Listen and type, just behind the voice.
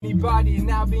Anybody, and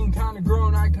now being kinda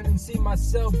grown, I couldn't see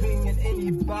myself being in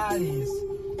anybody's.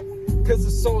 Cause the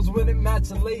soles wouldn't match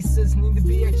the laces. Need to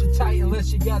be extra tight unless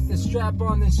she got the strap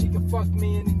on, then she can fuck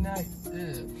me any night.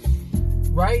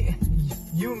 Right?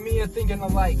 You and me are thinking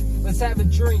alike. Let's have a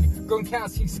drink,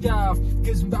 Gronkowski style.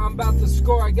 Cause I'm about to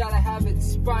score, I gotta have it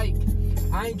spike.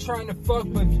 I ain't trying to fuck,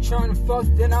 but if you're trying to fuck,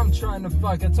 then I'm trying to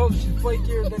fuck. I told you she's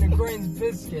flakier than a grain's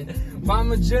biscuit. But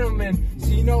I'm a gentleman, so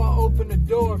you know I'll open the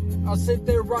door. I'll sit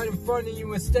there right in front of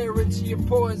you and stare into your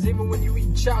pores. Even when you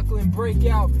eat chocolate and break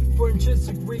out for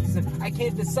intrinsic reason. I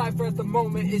can't decipher at the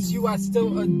moment, it's you I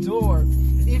still adore.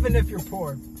 Even if you're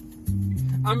poor.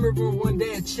 I remember one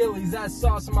day at Chili's, I had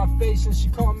sauce on my face and she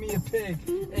called me a pig.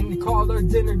 And called our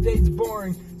dinner dates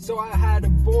boring, so I had a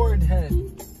bored head.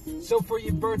 So for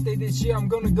your birthday this year, I'm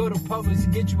gonna go to Publix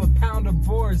and get you a pound of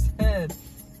boar's head.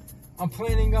 I'm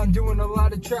planning on doing a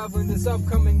lot of traveling this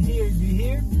upcoming year, you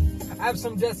hear? I have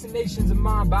some destinations in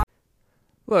mind, but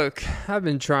Look, I've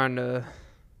been trying to,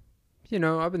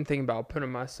 I've been thinking about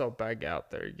putting myself back out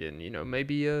there again,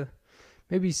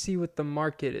 maybe see what the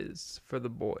market is for the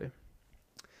boy.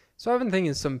 So I've been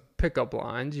thinking some pickup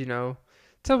lines,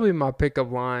 Typically my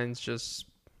pickup lines just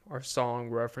are song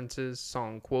references,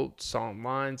 song quotes, song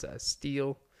lines I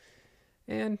steal.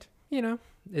 And,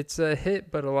 it's a hit,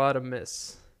 but a lot of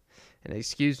miss. And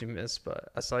excuse me, miss, but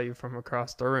I saw you from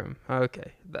across the room.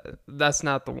 Okay, that's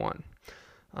not the one.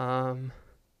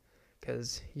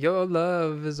 Because your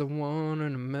love is a 1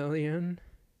 in a million.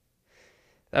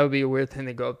 That would be a weird thing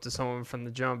to go up to someone from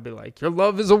the jump and be like, your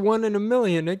love is a 1 in a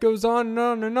million. It goes on and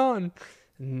on and on.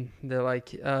 And they're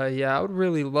like, yeah, I would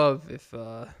really love if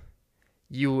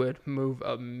you would move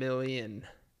 1,000,000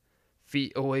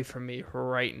 feet away from me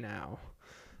right now.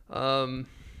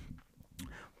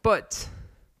 But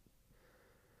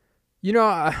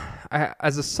I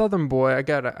as a Southern boy, I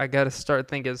gotta start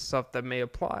thinking of stuff that may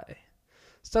apply,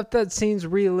 stuff that seems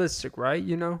realistic, right?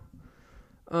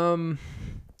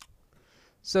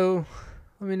 So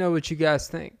let me know what you guys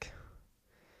think.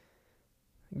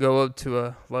 Go up to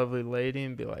a lovely lady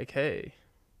and be like, hey,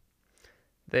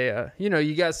 they,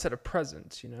 you gotta set a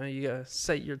presence, you gotta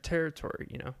set your territory,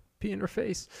 pee in her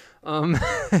face.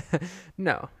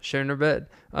 No, share in her bed.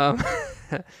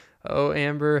 Oh,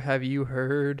 Amber, have you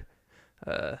heard?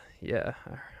 Yeah,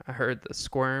 I heard the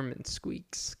squirm and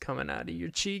squeaks coming out of your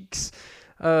cheeks.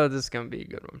 Oh, this is gonna be a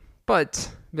good one.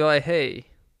 But be like, hey,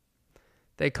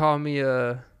 they call me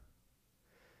you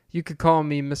could call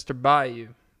me Mr. Bayou.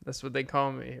 That's what they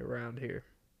call me around here.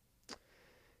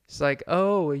 It's like,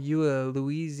 oh, are you a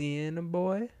Louisiana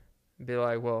boy? Be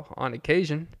like, well, on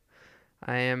occasion,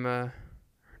 I am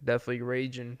definitely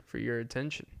raging for your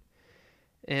attention.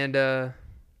 And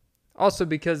also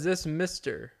because this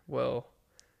mister will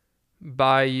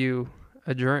buy you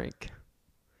a drink.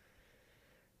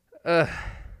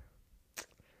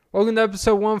 Welcome to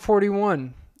episode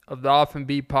 141 of the Off and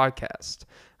Beat podcast.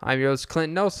 I'm your host,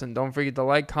 Clint Nelson. Don't forget to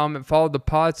like, comment, follow the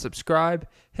pod, subscribe,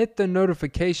 hit the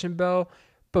notification bell.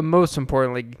 But most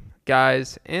importantly,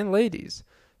 guys and ladies,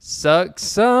 suck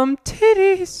some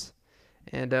titties.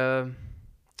 And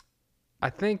I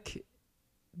think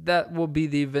that will be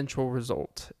the eventual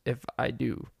result if I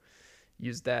do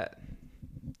use that,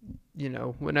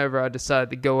 whenever I decide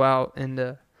to go out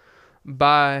and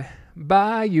buy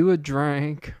you a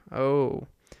drink. Oh,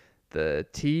 the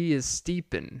tea is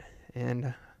steeping and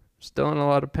I'm still in a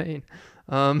lot of pain.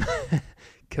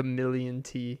 Chameleon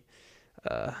tea.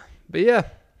 But yeah.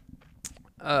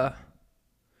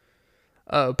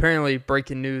 Apparently,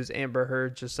 breaking news, Amber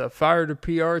Heard just fired her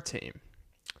PR team,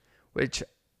 which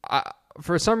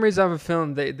for some reason I have a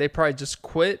feeling they probably just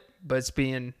quit, but it's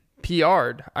being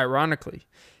PR'd, ironically.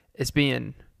 It's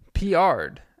being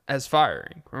PR'd as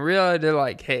firing. In reality, they're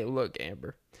like, hey, look,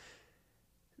 Amber,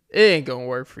 it ain't gonna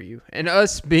work for you. And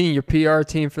us being your PR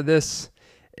team for this,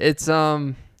 it's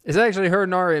actually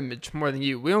hurting our image more than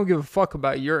you. We don't give a fuck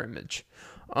about your image.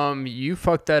 You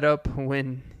fucked that up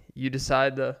when you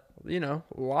decide to,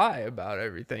 lie about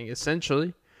everything,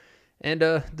 essentially, and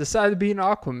decide to be an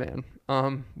Aquaman,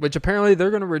 which apparently they're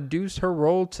going to reduce her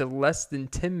role to less than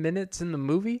 10 minutes in the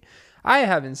movie. I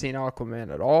haven't seen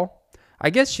Aquaman at all. I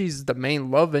guess she's the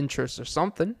main love interest or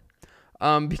something,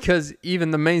 because even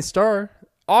the main star,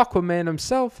 Aquaman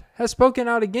himself, has spoken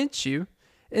out against you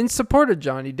in support of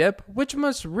Johnny Depp, which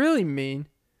must really mean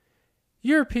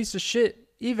you're a piece of shit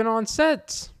even on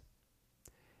sets.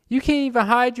 You can't even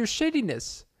hide your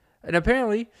shittiness. And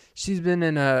apparently, she's been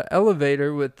in an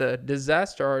elevator with the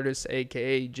disaster artist,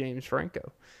 aka James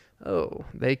Franco. Oh,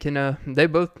 they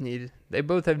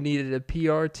both have needed a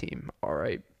PR team. All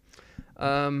right.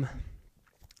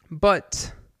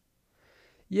 But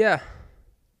yeah,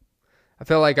 I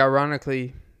feel like,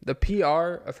 ironically, the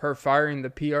PR of her firing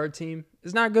the PR team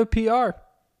is not good PR.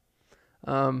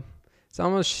 It's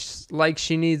almost like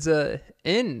she needs a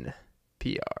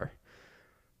NPR.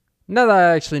 Not that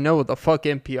I actually know what the fuck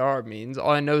NPR means. All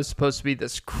I know is supposed to be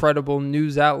this credible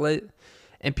news outlet.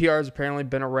 NPR has apparently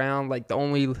been around, like the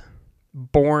only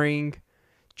boring,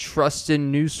 trusted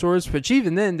news source, which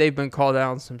even then they've been called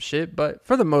out on some shit. But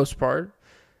for the most part,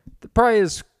 they're probably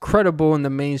as credible in the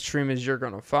mainstream as you're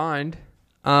going to find.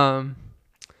 But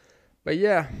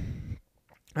yeah.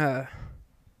 But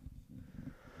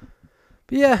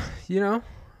yeah, you know.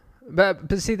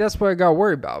 But see, that's what I got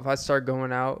worried about. If I start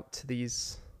going out to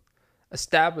these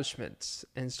establishments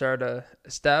and start to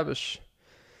establish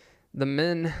the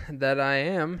men that I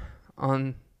am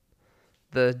on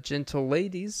the gentle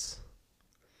ladies,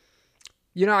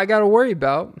 you know, I got to worry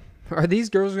about, are these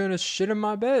girls going to shit in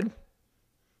my bed?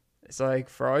 It's like,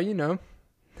 for all you know,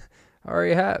 I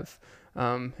already have.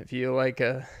 If you like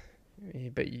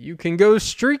but you can go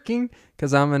streaking,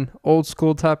 because I'm an old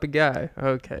school type of guy.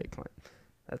 Okay, Clint.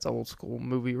 That's old school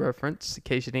movie reference, in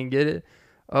case you didn't get it.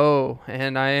 Oh,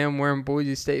 and I am wearing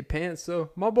Boise State pants, so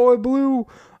my boy Blue.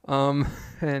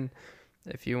 And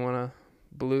if you want to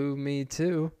blue me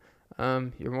too,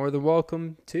 you're more than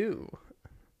welcome to.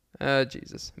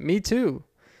 Jesus. Me too.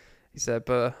 He said,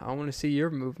 but I want to see your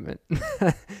movement,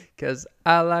 because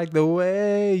I like the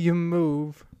way you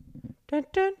move. Dun,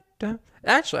 dun, dun.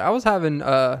 Actually, I was having,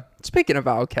 speaking of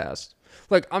Outkast,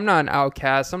 like, I'm not an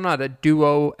Outkast, I'm not a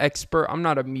duo expert, I'm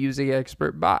not a music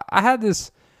expert, but I had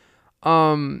this,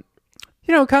 kind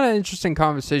of interesting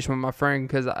conversation with my friend,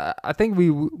 because I think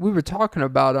we were talking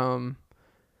about,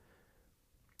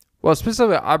 well,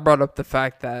 specifically, I brought up the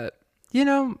fact that,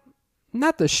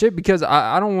 not the shit, because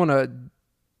I don't want to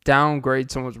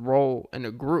downgrade someone's role in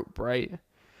a group, right?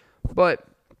 But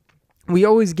we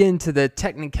always get into the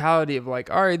technicality of,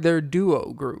 like, all right, they're a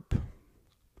duo group.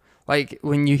 Like,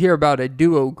 when you hear about a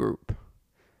duo group,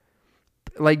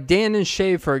 like Dan and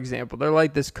Shay, for example, they're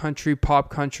like this pop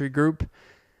country group.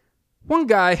 One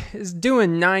guy is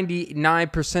doing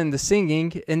 99% of the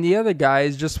singing, and the other guy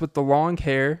is just with the long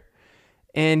hair,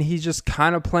 and he's just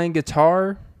kind of playing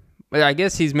guitar. I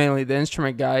guess he's mainly the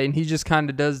instrument guy, and he just kind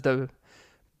of does the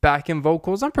backing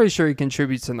vocals. I'm pretty sure he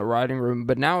contributes in the writing room,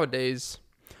 but nowadays,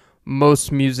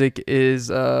 most music is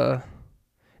not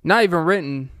even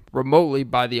written remotely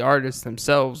by the artists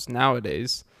themselves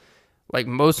nowadays. Like,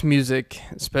 most music,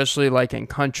 especially like in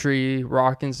country,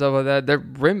 rock, and stuff like that, they're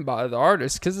written by the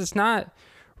artists, because it's not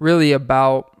really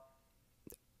about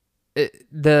it.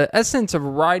 The essence of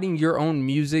writing your own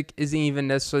music isn't even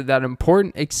necessarily that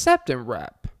important, except in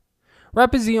rap.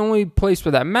 Rap is the only place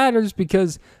where that matters,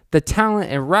 because the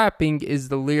talent in rapping is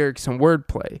the lyrics and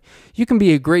wordplay. You can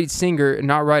be a great singer and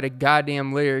not write a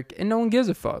goddamn lyric, and no one gives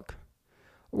a fuck.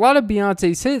 A lot of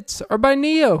Beyonce's hits are by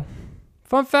Neo.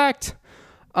 Fun fact.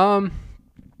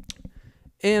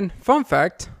 And fun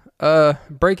fact,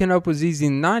 Breaking Up Was Easy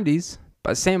in the 90s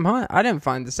by Sam Hunt, I didn't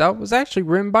find this out, was actually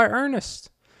written by Ernest,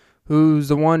 who's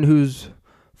the one who's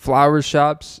Flower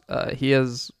Shops. He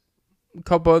has a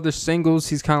couple other singles.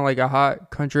 He's kind of like a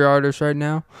hot country artist right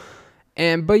now.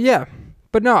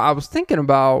 But no, I was thinking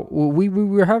about, we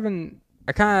were having,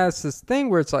 I kind of asked this thing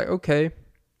where it's like, okay,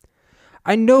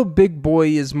 I know Big Boy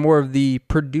is more of the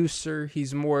producer.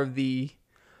 He's more of the,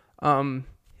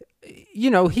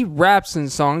 he raps in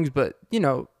songs, but,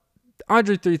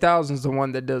 Andre 3000 is the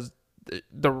one that does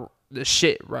the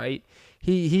shit, right?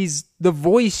 He's the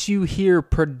voice you hear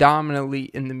predominantly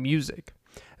in the music.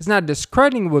 It's not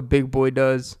discrediting what Big Boy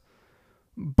does,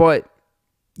 but,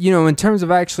 in terms of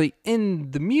actually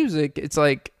in the music, it's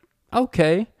like,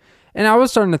 okay. And I was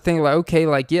starting to think, like, okay,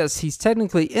 like, yes, he's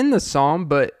technically in the song,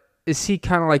 but is he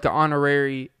kind of like an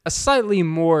honorary, a slightly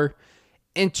more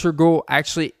integral,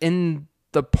 actually in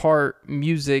the part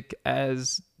music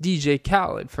as DJ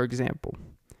Khaled, for example?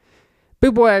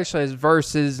 Big Boy actually has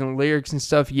verses and lyrics and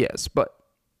stuff, yes, but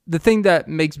the thing that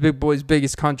makes Big Boy's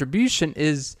biggest contribution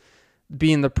is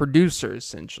being the producer,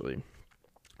 essentially.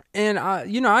 And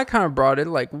I kind of brought it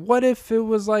like, what if it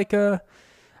was like to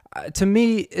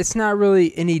me, it's not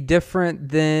really any different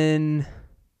than,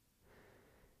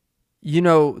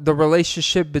 the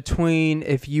relationship between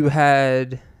if you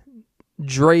had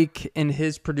Drake and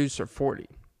his producer 40.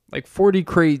 Like, 40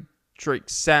 create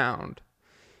Drake's sound,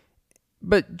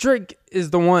 but Drake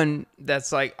is the one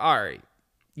that's like, all right,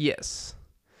 yes,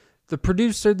 the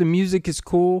producer, the music is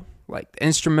cool, like the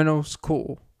instrumental's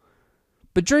cool,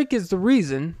 but Drake is the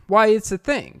reason why it's a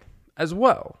thing as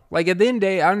well. Like, at the end of the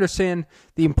day, I understand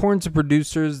the importance of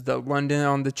producers, the London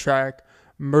on the track,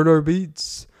 Murder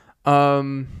Beats,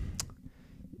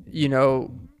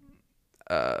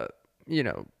 You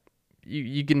know,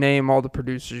 you can name all the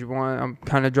producers you want. I'm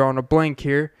kind of drawing a blank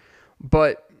here,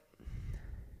 but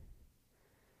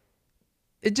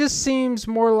it just seems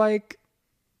more like,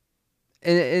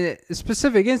 in a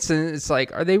specific instance, it's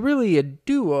like, are they really a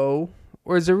duo,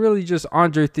 or is it really just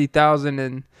Andre 3000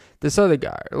 and this other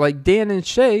guy? Like Dan and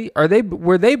Shay,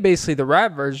 were they basically the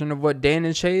rap version of what Dan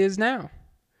and Shay is now?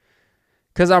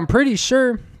 Because I'm pretty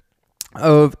sure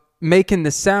of making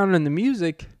the sound and the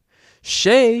music,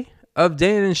 Shay of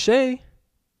Dan and Shay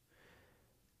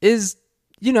is,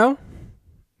 you know,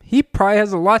 he probably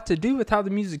has a lot to do with how the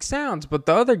music sounds, but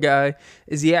the other guy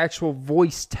is the actual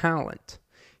voice talent.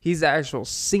 He's the actual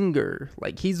singer.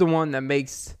 Like, he's the one that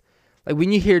makes, like,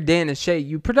 when you hear Dan and Shay,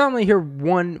 you predominantly hear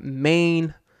one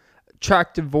main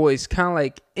attractive voice, kind of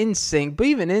like NSYNC, but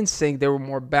even NSYNC, they were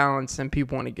more balanced than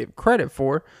people want to give credit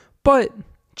for. But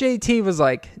JT was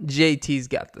like, JT's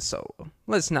got the solo.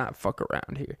 Let's not fuck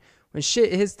around here. When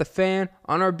shit hits the fan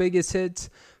on our biggest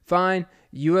hits, fine,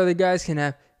 you other guys can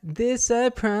have This I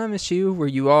Promise You, where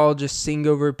you all just sing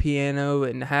over a piano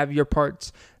and have your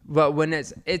parts. But when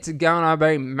it's Gonna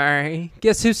Be May,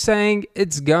 guess who sang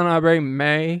It's Gonna Be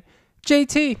May?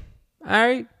 JT.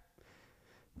 Alright?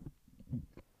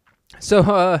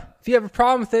 So, if you have a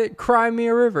problem with it, cry me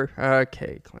a river.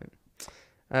 Okay, Clint.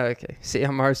 Okay. See,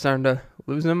 I'm already starting to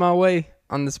losing my way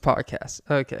on this podcast.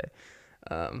 Okay.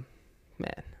 Man.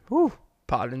 Whew.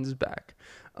 Poddins is back.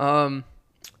 But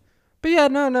yeah,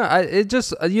 no. It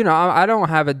just, I don't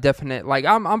have a definite, like,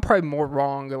 I'm probably more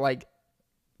wrong. Like,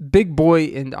 Big Boy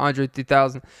and Andre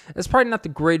 3000. It's probably not the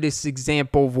greatest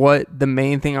example of what the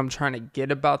main thing I'm trying to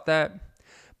get about that.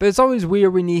 But it's always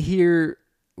weird when you hear,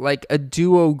 like, a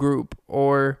duo group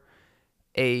or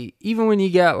even when you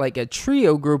got like a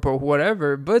trio group or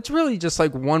whatever, but it's really just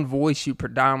like one voice you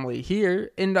predominantly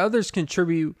hear, and the others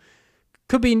contribute,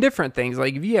 could be in different things.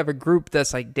 Like if you have a group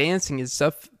that's like dancing and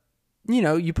stuff,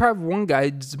 you probably have one guy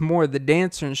that's more the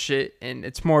dancer and shit, and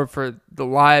it's more for the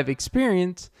live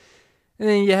experience. And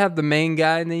then you have the main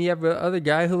guy, and then you have the other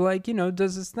guy who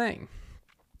does his thing.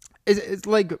 It's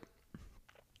like,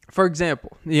 for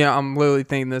example, I'm literally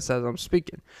thinking this as I'm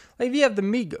speaking. Like if you have the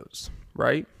Migos,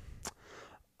 right?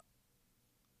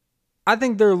 I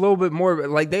think they're a little bit more,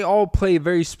 like, they all play a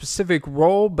very specific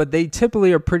role, but they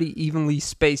typically are pretty evenly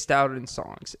spaced out in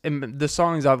songs. And the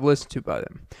songs I've listened to by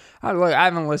them. I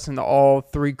haven't listened to all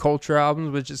 3 Culture albums,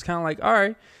 which is kind of like, all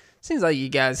right, seems like you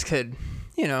guys could,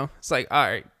 it's like, all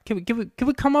right, can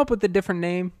we come up with a different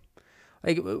name?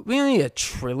 Like, we don't need a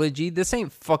trilogy. This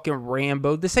ain't fucking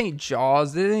Rambo. This ain't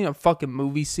Jaws. This ain't a fucking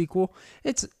movie sequel.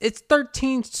 It's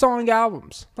 13 song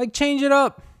albums. Like, change it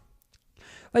up.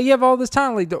 Like, you have all this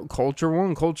time, like, Culture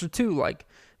 1, Culture 2. Like,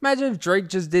 imagine if Drake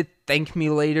just did Thank Me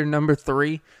Later number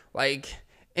 3. Like,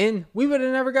 and we would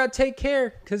have never got Take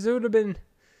Care, because it would have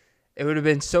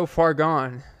been So Far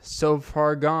Gone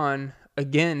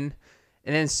again,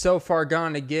 and then So Far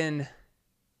Gone again,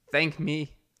 Thank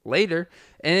Me Later.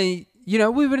 And, we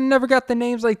would have never got the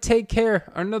names like Take Care,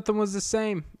 or Nothing Was the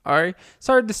Same. All right? It's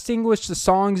hard to distinguish the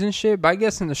songs and shit, but I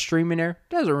guess in the streaming era, it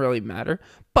doesn't really matter.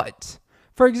 But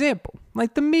for example,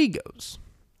 like the Migos.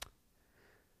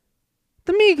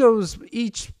 The Migos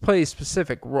each play a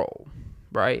specific role,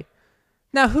 right?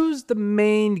 Now, who's the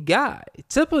main guy?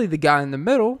 Typically, the guy in the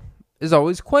middle is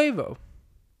always Quavo.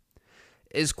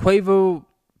 Is Quavo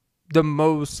the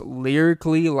most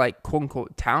lyrically, like,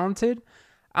 quote-unquote, talented?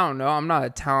 I don't know. I'm not a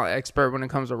talent expert when it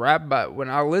comes to rap, but when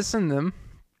I listen to them,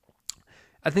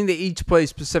 I think they each play a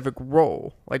specific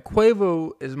role. Like,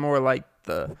 Quavo is more like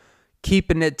the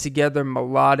keeping it together,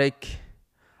 melodic.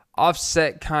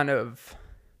 Offset kind of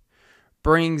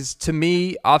brings, to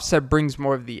me, Offset brings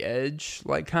more of the edge,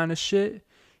 like, kind of shit.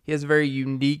 He has a very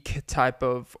unique type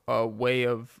of way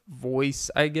of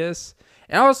voice, I guess.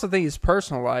 And I also think his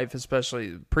personal life,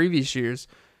 especially previous years,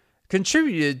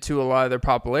 contributed to a lot of their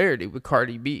popularity with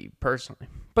Cardi B, personally.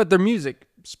 But their music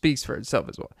speaks for itself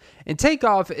as well. And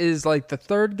Takeoff is, like, the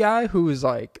third guy who is,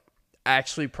 like,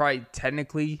 actually probably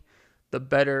technically the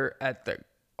better at the,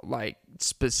 like,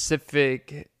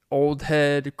 specific old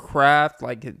head craft,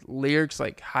 like lyrics,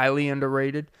 like, highly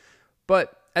underrated.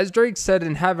 But as Drake said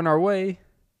in Having Our Way,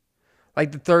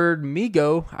 like the third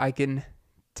Migo, I can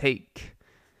take,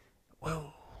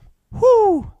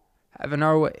 Having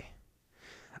Our Way.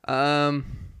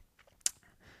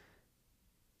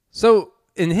 So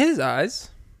in his eyes,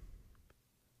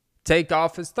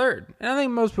 Takeoff is third. And I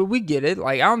think most people, we get it.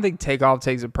 Like, I don't think Takeoff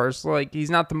takes it personal. Like, he's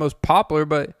not the most popular,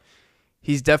 but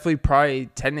he's definitely probably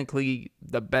technically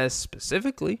the best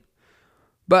specifically.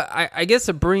 But I guess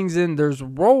it brings in, there's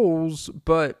roles,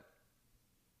 but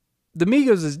the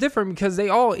Migos is different because they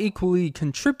all equally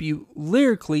contribute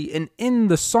lyrically and in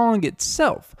the song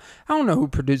itself. I don't know who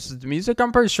produces the music.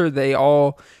 I'm pretty sure they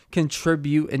all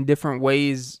contribute in different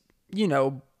ways, you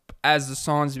know, as the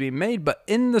song's being made. But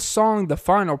in the song, the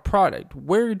final product,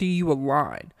 where do you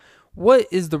align? What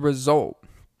is the result?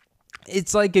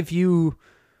 It's like if you,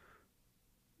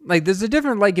 like, there's a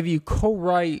different, like if you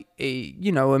co-write a,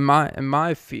 you know, in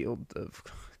my field of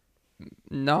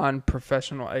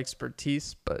non-professional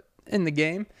expertise, but in the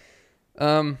game,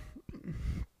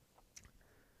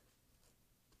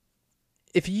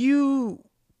 if you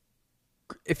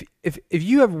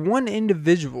have one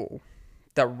individual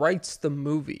that writes the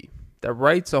movie, that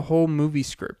writes a whole movie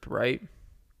script, right?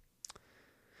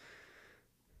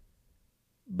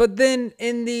 But then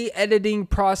in the editing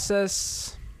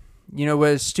process, you know,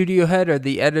 with a studio head or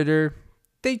the editor,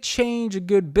 they change a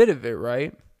good bit of it,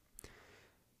 right?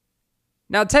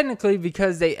 Now, technically,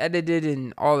 because they edited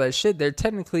and all that shit, they're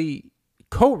technically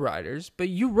co-writers, but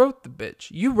you wrote the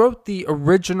bitch. You wrote the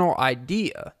original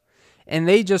idea, and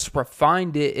they just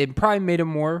refined it and probably made it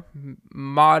more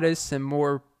modest and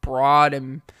more broad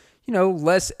and, you know,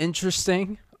 less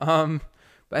interesting.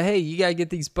 But hey, you gotta get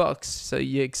these bucks, so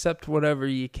you accept whatever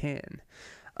you can.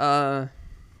 And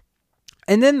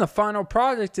then the final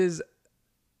product is,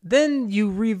 then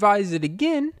you revise it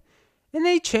again, and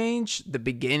they change the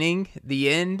beginning, the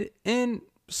end, and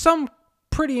some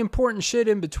pretty important shit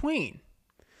in between.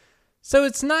 So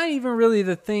it's not even really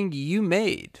the thing you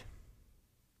made.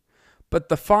 But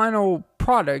the final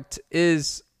product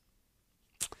is,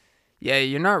 yeah,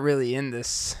 you're not really in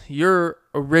this. Your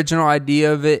original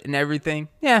idea of it and everything,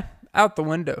 yeah, out the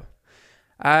window.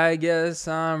 I guess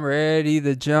I'm ready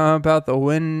to jump out the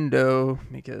window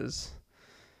because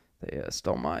they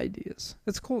stole my ideas.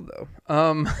 It's cool, though.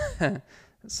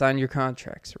 Sign your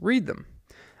contracts. Read them.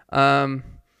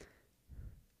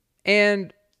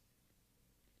 And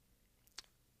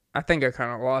I think I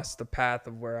kind of lost the path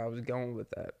of where I was going with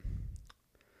that.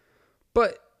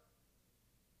 But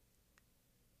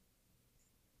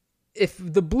if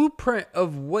the blueprint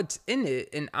of what's in it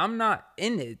and I'm not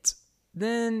in it,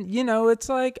 then, you know, it's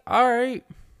like, all right,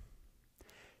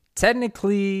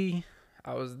 technically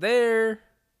I was there.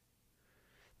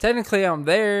 Technically I'm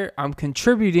there. I'm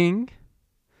contributing.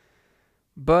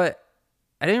 But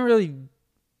I didn't really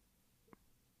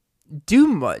do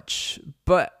much.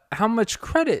 But how much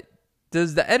credit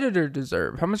does the editor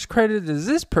deserve? How much credit does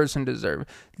this person deserve?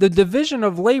 The division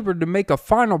of labor to make a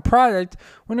final product,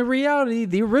 when in reality,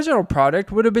 the original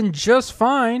product would have been just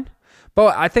fine.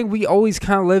 But I think we always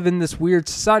kind of live in this weird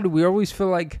society. We always feel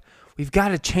like we've got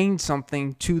to change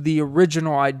something to the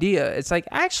original idea. It's like,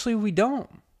 actually, we don't.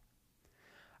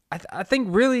 I think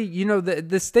really, you know,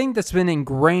 this thing that's been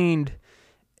ingrained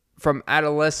from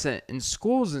adolescent in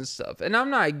schools and stuff. And I'm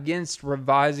not against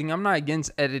revising. I'm not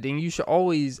against editing. You should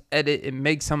always edit and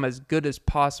make some as good as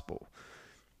possible.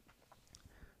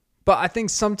 But I think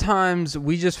sometimes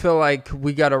we just feel like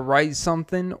we got to write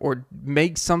something or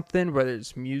make something, whether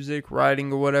it's music,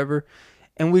 writing, or whatever.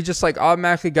 And we just like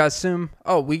automatically got to assume,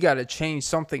 oh, we got to change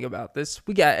something about this.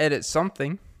 We got to edit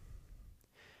something.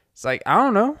 It's like, I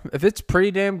don't know. If it's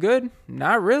pretty damn good,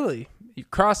 not really. You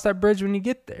cross that bridge when you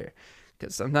get there.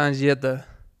 Because sometimes you have to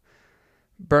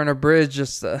burn a bridge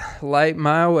just to light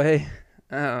my way.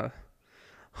 Oh,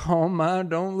 my,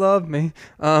 don't love me.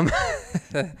 But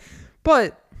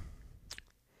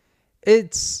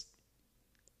it's,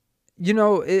 you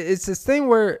know, it's this thing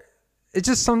where it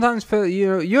just sometimes feels, you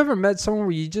know, you ever met someone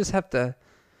where you just have to,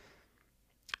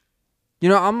 you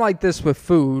know, I'm like this with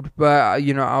food, but,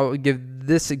 you know, I'll give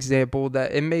this example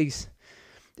that it makes,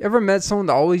 ever met someone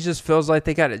that always just feels like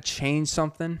they got to change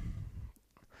something?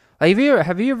 Like,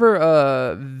 have you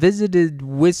ever visited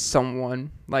with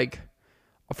someone, like,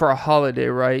 for a holiday,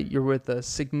 right? You're with a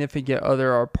significant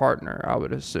other or partner, I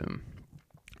would assume.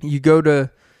 You go to,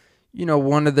 you know,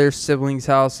 one of their siblings'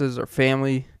 houses or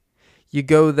family. You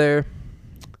go there,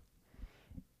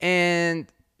 and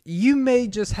you may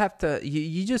just have to,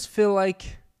 you just feel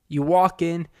like you walk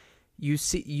in, you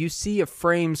see a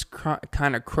frame's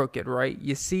kind of crooked, right?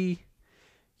 You see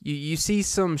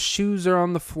some shoes are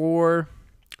on the floor.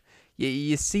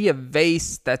 You see a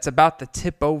vase that's about to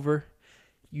tip over.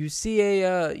 You see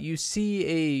a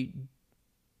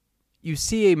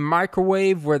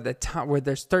microwave where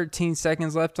there's 13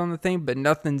 seconds left on the thing, but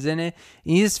nothing's in it.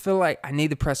 And you just feel like, I need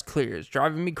to press clear. It's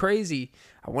driving me crazy.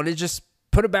 I want to just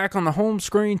put it back on the home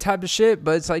screen type of shit.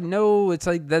 But it's like, no, it's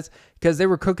like that's because they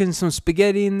were cooking some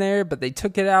spaghetti in there, but they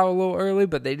took it out a little early,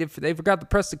 but they forgot to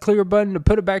press the clear button to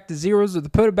put it back to zeros or to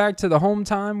put it back to the home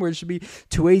time where it should be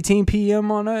 2:18 p.m.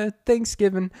 on a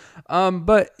Thanksgiving.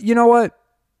 But you know what?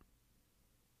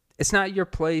 It's not your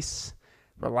place.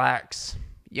 Relax.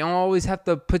 You don't always have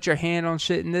to put your hand on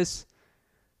shit in this.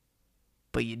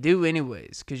 But you do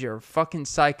anyways, because you're a fucking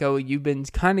psycho. You've been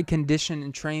kind of conditioned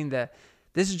and trained that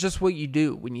this is just what you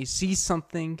do. When you see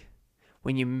something,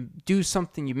 when you do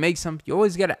something, you make something, you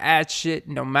always got to add shit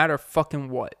no matter fucking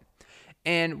what.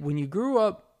 And when you grew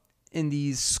up in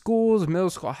these schools, middle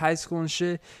school, high school and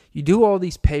shit, you do all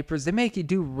these papers. They make you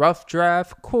do rough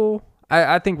draft. Cool.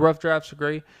 I think rough drafts are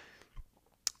great.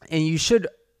 And you should,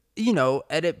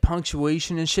 edit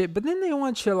punctuation and shit. But then they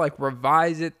want you to like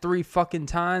revise it 3 fucking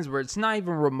times where it's not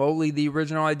even remotely the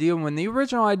original idea. When the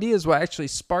original idea is what actually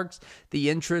sparks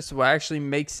the interest, what actually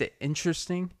makes it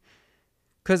interesting.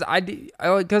 Because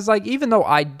even though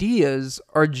ideas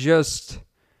are just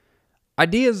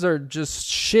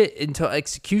shit until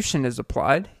execution is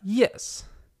applied, yes.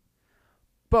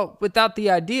 But without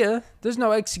the idea, there's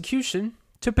no execution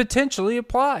to potentially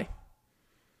apply.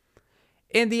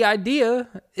 And the idea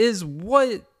is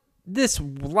what this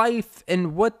life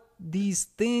and what these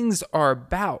things are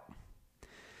about.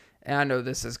 And I know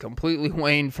this is completely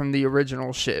waned from the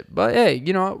original shit, but hey,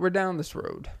 you know what? We're down this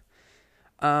road.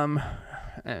 And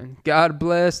God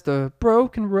bless the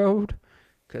broken road,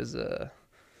 because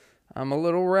I'm a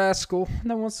little rascal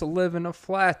that wants to live in a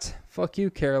flat. Fuck you,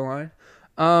 Caroline.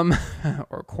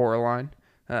 Or Coraline.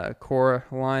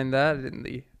 Coraline that in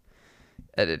the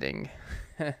editing.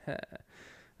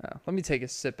 Let me take a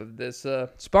sip of this.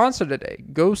 Sponsor today,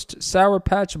 Ghost Sour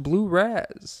Patch Blue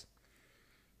Raz.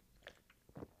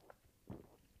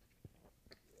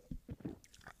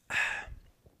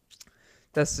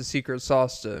 That's the secret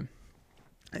sauce to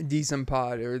a decent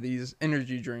pod or these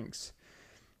energy drinks.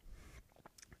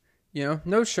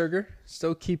 No sugar.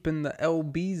 Still keeping the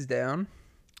LBs down.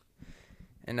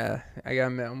 And I gotta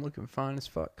admit, I'm looking fine as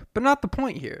fuck. But not the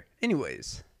point here.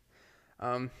 Anyways.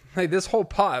 Like this whole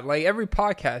pod, like every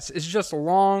podcast is just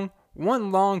one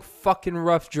long fucking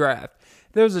rough draft.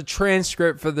 There's a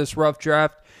transcript for this rough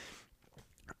draft.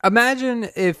 Imagine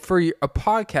if for a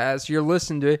podcast you're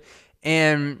listening to it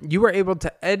and you were able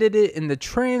to edit it in the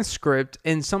transcript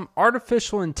and some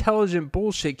artificial intelligent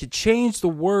bullshit could change the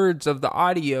words of the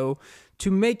audio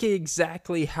to make it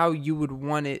exactly how you would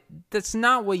want it. That's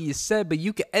not what you said, but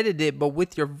you could edit it, but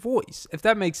with your voice, if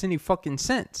that makes any fucking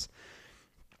sense.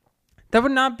 That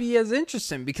would not be as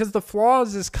interesting because the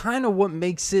flaws is kind of what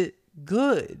makes it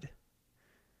good.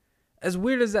 As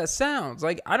weird as that sounds,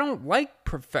 like I don't like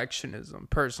perfectionism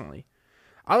personally.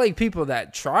 I like people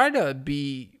that try to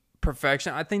be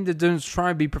perfection. I think the dudes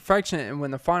try to be perfection, and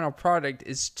when the final product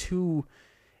is too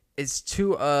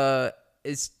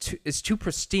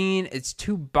pristine, it's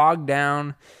too bogged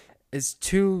down, it's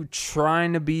too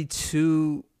trying to be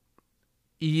too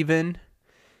even.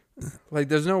 Like,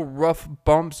 there's no rough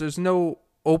bumps. There's no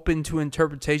open to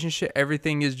interpretation shit.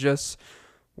 Everything is just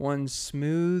one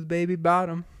smooth baby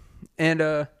bottom. And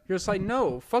you're just like,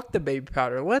 no, fuck the baby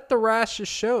powder. Let the rashes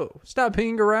show. Stop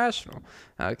being irrational.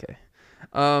 Okay.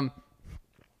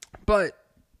 But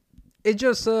it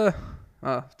just,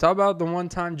 talk about the one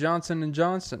time Johnson &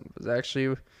 Johnson was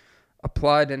actually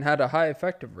applied and had a high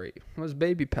effective rate. It was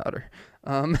baby powder.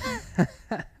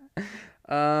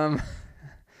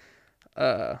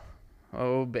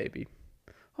 Oh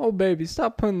baby,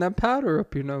 stop putting that powder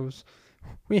up your nose.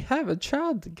 We have a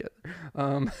child together.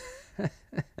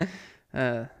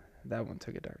 That one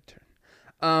took a dark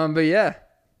turn. But yeah,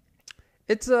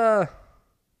 it's I'm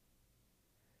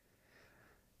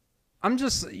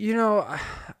just,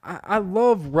 I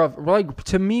love rough, like,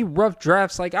 to me, rough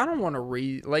drafts, like, I don't want to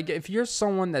read, like, if you're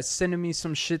someone that's sending me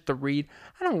some shit to read,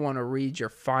 I don't want to read your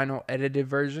final edited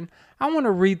version. I want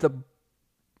to read the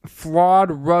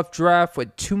flawed rough draft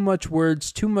with too much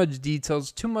words, too much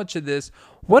details, too much of this,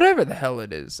 whatever the hell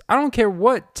it is. I don't care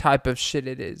what type of shit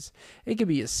it is. It could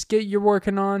be a skit you're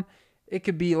working on. It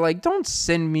could be like, don't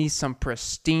send me some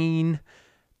pristine,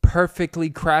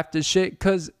 perfectly crafted shit,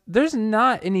 because there's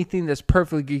not anything that's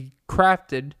perfectly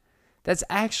crafted that's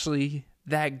actually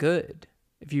that good.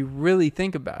 If you really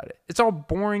think about it, it's all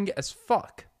boring as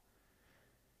fuck.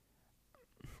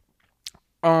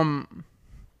 But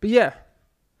yeah.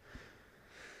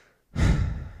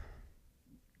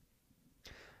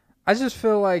 I just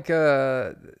feel like,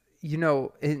 in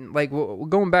like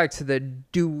going back to the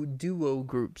duo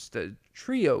groups, the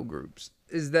trio groups,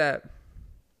 is that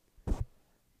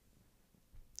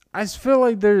I just feel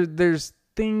like there's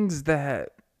things that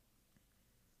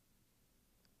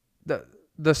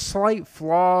the slight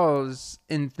flaws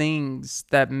in things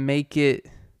that make it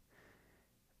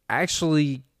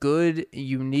actually good,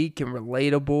 unique, and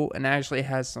relatable, and actually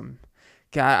has some.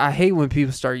 God, I hate when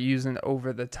people start using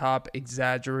over the top,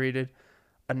 exaggerated,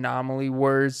 anomaly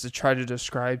words to try to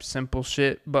describe simple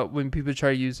shit. But when people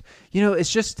try to use,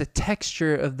 it's just the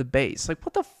texture of the bass. Like,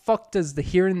 what the fuck does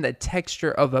hearing the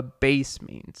texture of a bass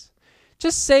means?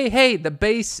 Just say, hey, the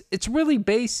bass, it's really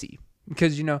bassy.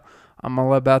 Because, I'm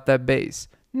all about that bass.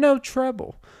 No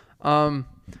treble.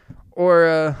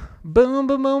 Or boom,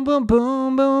 boom, boom, boom,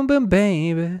 boom, boom, boom,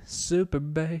 baby, super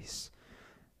bass.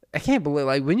 I can't believe,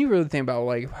 like, when you really think about,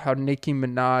 like, how Nicki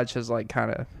Minaj has, like,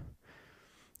 kind of,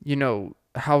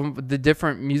 how the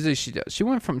different music she does. She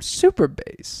went from super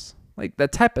bass, like,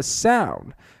 that type of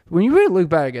sound. When you really look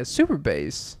back at super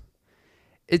bass,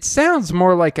 it sounds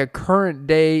more like a current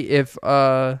day if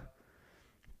Doja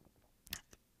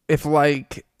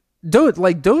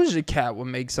Cat would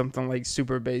make something like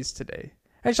super bass today.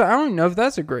 Actually, I don't know if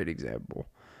that's a great example.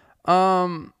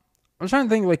 I'm trying to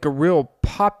think like a real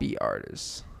poppy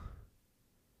artist.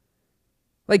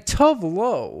 Like Tove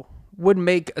Lo would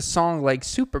make a song like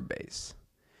super bass.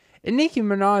 And Nicki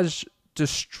Minaj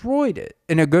destroyed it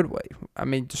in a good way. I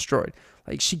mean, destroyed.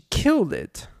 Like, she killed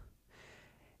it.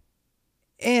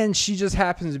 And she just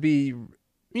happens to be,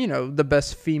 the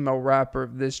best female rapper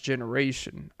of this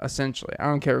generation, essentially. I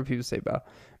don't care what people say about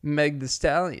Meg Thee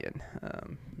Stallion.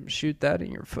 Shoot that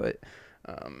in your foot.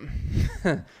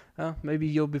 Well, maybe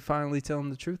you'll be finally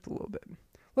telling the truth a little bit.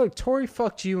 Look, Tory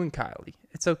fucked you and Kylie.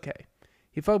 It's okay.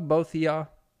 He fucked both of y'all.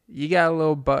 You got a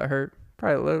little butt hurt,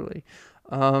 probably literally.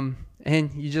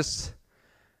 And you just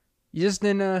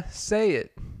didn't say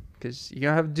it, because you're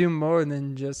gonna have to do more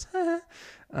than just.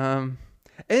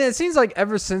 And it seems like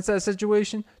ever since that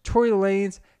situation, Tory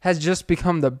Lanez has just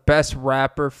become the best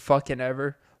rapper fucking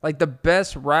ever. Like the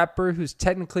best rapper who's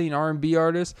technically an R&B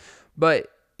artist, but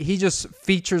he just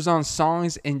features on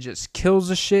songs and just kills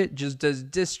the shit, just does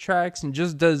diss tracks and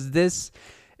just does this.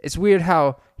 It's weird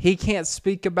how he can't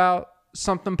speak about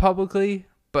something publicly,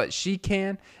 but she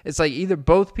can. It's like either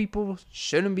both people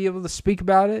shouldn't be able to speak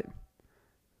about it,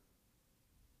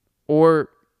 or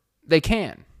they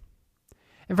can.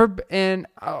 And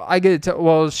I get it.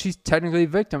 Well, she's technically a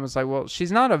victim. It's like, well,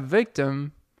 she's not a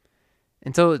victim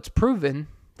until it's proven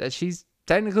that she's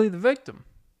technically the victim.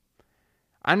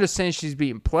 I'm just saying she's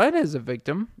being played as a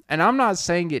victim, and I'm not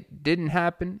saying it didn't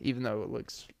happen, even though it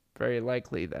looks very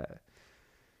likely that.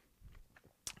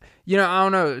 I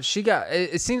don't know.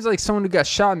 It seems like someone who got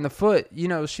shot in the foot.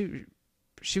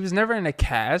 She was never in a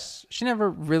cast. She never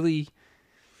really.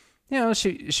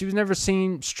 She was never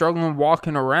seen struggling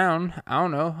walking around. I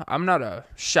don't know. I'm not a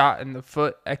shot in the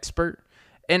foot expert.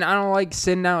 And I don't like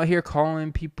sitting out here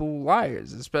calling people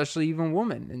liars, especially even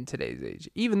women in today's age.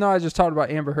 Even though I just talked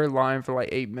about Amber Heard lying for like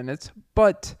 8 minutes.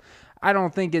 But I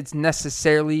don't think it's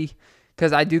necessarily,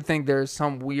 because I do think there's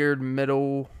some weird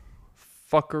middle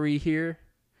fuckery here.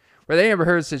 Where the Amber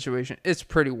Heard situation, it's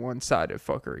pretty one-sided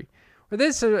fuckery. Where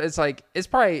this, it's like,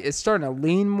 it's starting to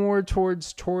lean more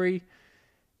towards Tory.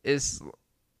 Is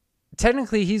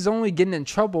technically he's only getting in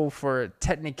trouble for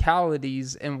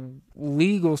technicalities and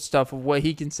legal stuff of what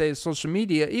he can say to social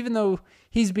media, even though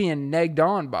he's being negged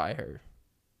on by her.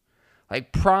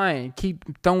 Like prying, keep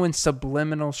throwing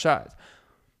subliminal shots.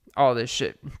 All this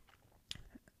shit.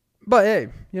 But hey,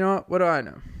 you know what? What do I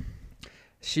know?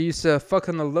 She used to fuck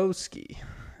on the low ski.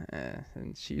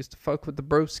 And she used to fuck with the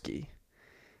broski.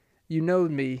 You know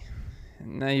me.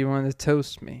 And now you want to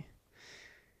toast me.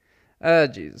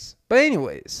 Jesus. But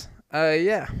anyways,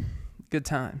 yeah, good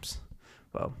times.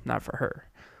 Well, not for her,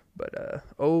 but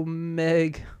oh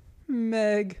Meg.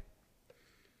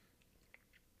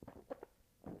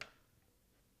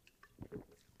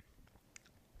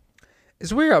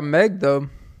 It's weird how Meg though,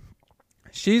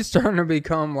 she's starting to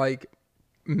become like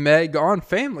Meg on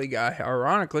Family Guy.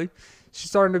 Ironically,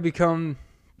 she's starting to become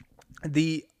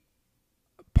the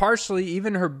partially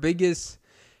even her biggest.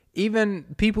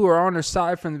 Even people who are on her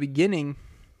side from the beginning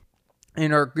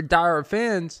and are diehard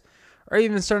fans are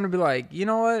even starting to be like, you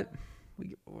know what?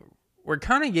 We're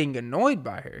kind of getting annoyed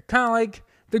by her. Kind of like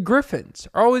the Griffins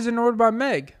are always annoyed by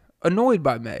Meg. She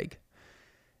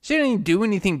didn't even do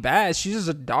anything bad. She's just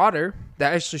a daughter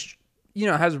that actually,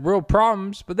 has real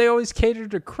problems, but they always cater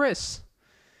to Chris.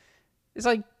 It's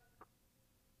like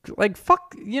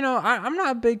fuck, I'm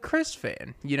not a big Chris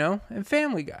fan, and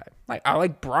Family Guy. Like, I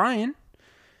like Brian.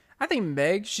 I think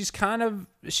Meg, she's considered,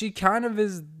 the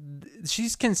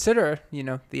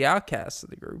outcast of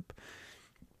the group.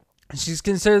 She's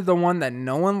considered the one that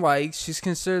no one likes. She's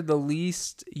considered the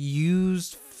least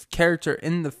used character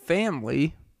in the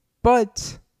family.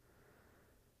 But,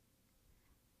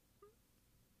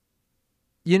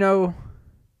 I don't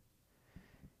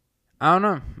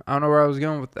know. I don't know where I was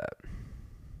going with that.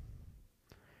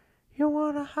 You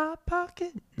want a hot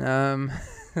pocket?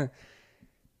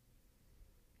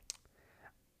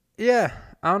 yeah,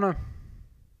 I don't know.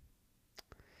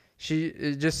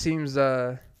 It just seems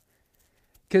because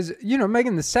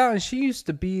Megan Thee Stallion, she used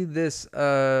to be like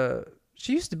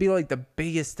the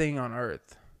biggest thing on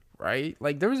earth, right?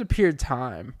 Like there was a period of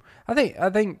time. I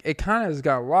think it kind of has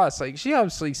got lost. Like she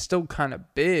obviously still kind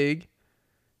of big,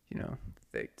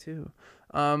 thick too.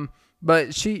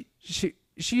 But she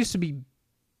used to be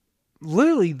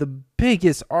literally the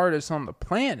biggest artist on the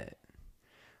planet.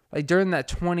 Like during that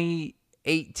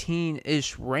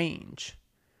 2018-ish range.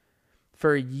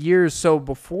 For a year or so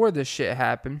before this shit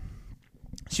happened,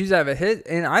 she's having a hit,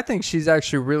 and I think she's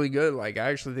actually really good. Like, I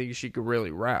actually think she could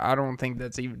really rap. I don't think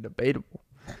that's even debatable.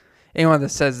 Anyone that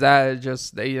says that,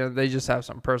 they just have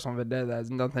some personal vendetta that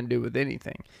has nothing to do with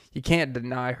anything. You can't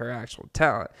deny her actual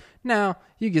talent. Now,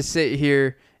 you can sit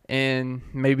here and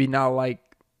maybe not like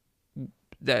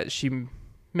that she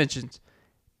mentions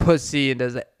pussy and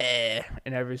does an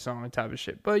in every song type of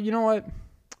shit. But you know what?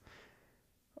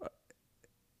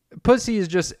 Pussy is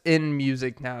just in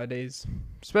music nowadays,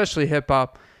 especially hip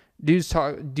hop.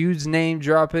 Dudes name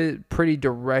drop it pretty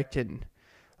direct, and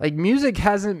like music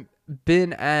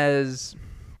is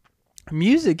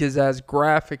as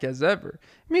graphic as ever.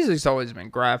 Music's always been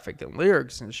graphic and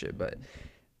lyrics and shit, but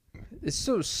it's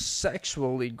so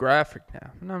sexually graphic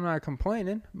now. And I'm not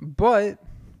complaining, but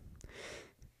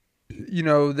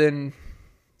then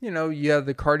you have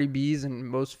the Cardi B's and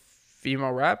most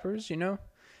female rappers,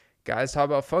 Guys talk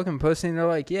about fucking pussy, and they're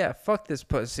like, yeah, fuck this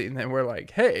pussy. And then we're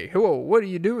like, hey, whoa, what are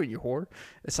you doing, you whore?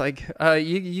 It's like, all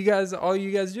you guys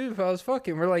do if I was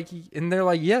fucking. We're like, and they're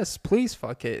like, yes, please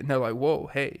fuck it. And they're like,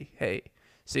 whoa, hey,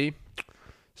 see,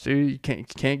 you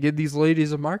can't give these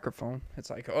ladies a microphone. It's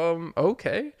like,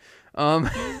 okay.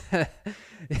 It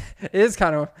is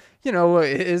kind of,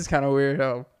 it is kind of weird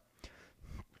how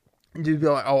you'd be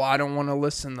like, oh, I don't want to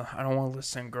listen to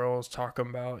girls talking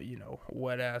about,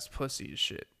 wet ass pussy and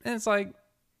shit. And it's like,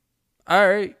 all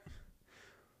right,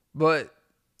 but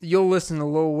you'll listen to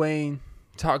Lil Wayne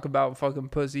talk about fucking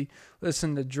pussy.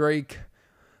 Listen to Drake,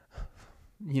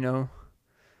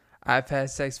 I've had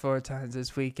sex 4 times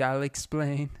this week. I'll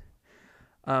explain.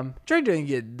 Drake didn't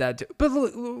get that too.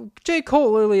 But J.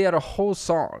 Cole literally had a whole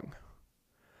song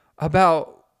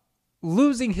about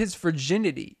losing his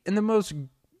virginity in the most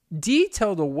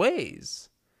detailed ways.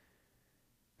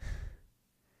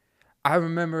 I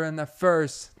remember in the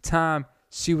first time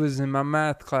she was in my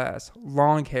math class,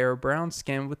 long hair, brown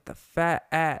skin with the fat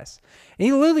ass. And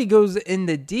he literally goes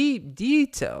into deep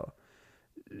detail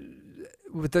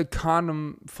with the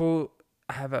condom full.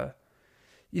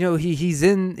 He's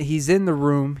in the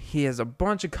room. He has a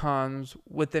bunch of condoms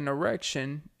with an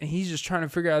erection, and he's just trying to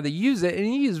figure out how to use it. And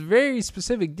he uses very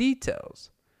specific details.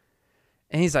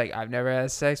 And he's like, I've never had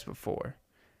sex before.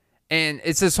 And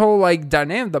it's this whole like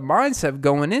dynamic, the mindset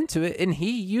going into it. And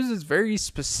he uses very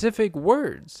specific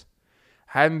words.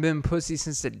 I haven't been pussy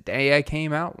since the day I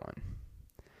came out one.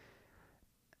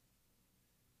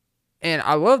 And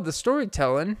I love the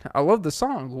storytelling. I love the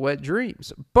song, Wet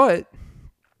Dreams. But,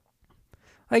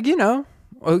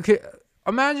 okay,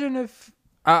 imagine if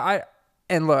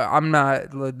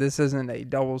this isn't a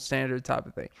double standard type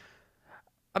of thing.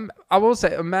 I will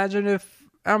say, imagine if,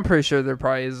 I'm pretty sure there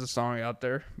probably is a song out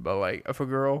there, but like if a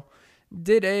girl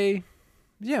did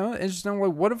interesting,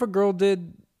 like what if a girl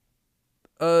did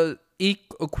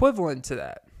equivalent to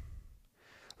that?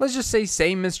 Let's just say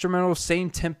same instrumental, same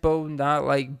tempo, not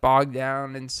like bogged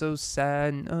down and so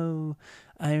sad. And, oh,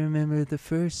 I remember the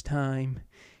first time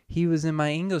he was in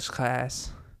my English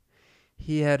class.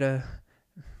 He had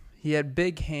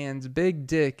big hands, big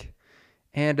dick,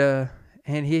 and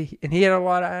he had a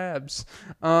lot of abs.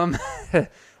 I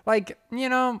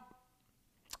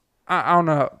don't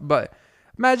know, but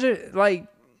imagine like,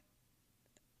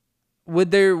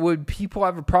 would people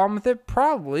have a problem with it?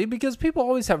 Probably, because people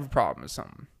always have a problem with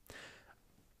something.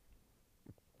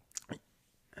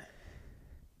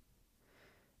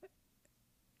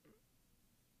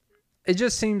 It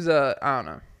just seems I don't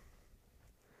know.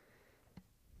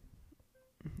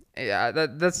 Yeah,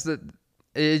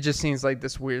 it just seems like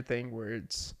this weird thing where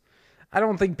I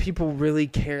don't think people really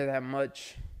care that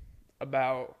much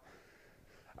about.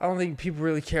 I don't think people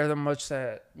really care that much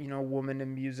that, women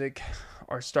in music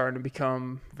are starting to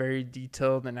become very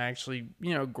detailed and actually,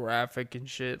 graphic and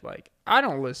shit. Like, I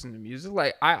don't listen to music.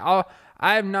 Like, I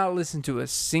have not listened to a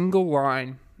single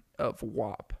line of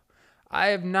WAP. I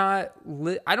have not.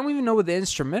 I don't even know what the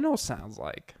instrumental sounds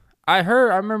like. I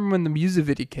remember when the music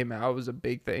video came out, it was a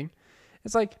big thing.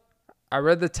 It's like, I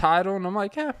read the title and I'm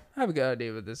like, I have a good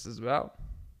idea what this is about.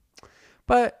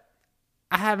 But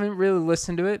I haven't really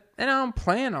listened to it, and I don't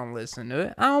plan on listening to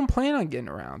it. I don't plan on getting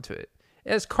around to it.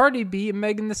 It has Cardi B and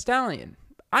Megan Thee Stallion.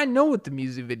 I know what the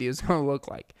music video is going to look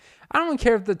like. I don't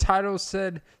care if the title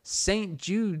said St.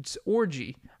 Jude's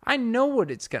Orgy. I know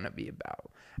what it's going to be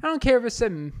about. I don't care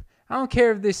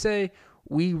if they say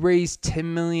we raised $10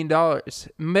 million.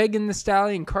 Megan Thee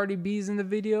Stallion, Cardi B's in the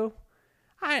video.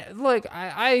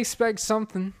 I expect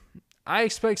something. I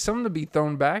expect something to be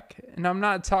thrown back. And I'm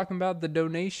not talking about the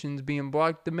donations being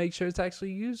blocked to make sure it's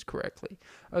actually used correctly.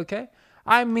 Okay?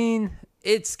 I mean,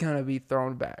 it's going to be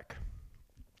thrown back.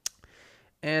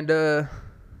 And,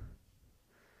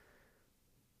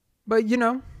 but you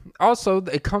know, also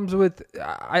it comes with,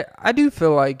 I do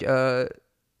feel like,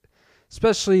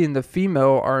 especially in the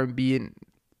female R&B, and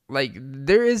like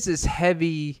there is this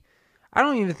heavy, I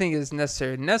don't even think it's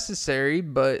necessary,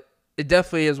 but it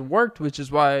definitely has worked, which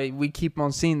is why we keep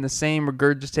on seeing the same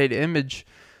regurgitated image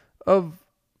of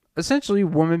essentially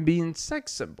women being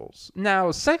sex symbols. Now,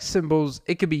 sex symbols,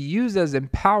 it could be used as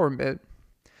empowerment.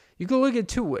 You can look at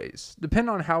two ways,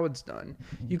 depending on how it's done.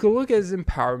 You can look at it as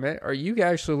empowerment, or you can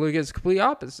actually look at it as complete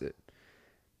opposite.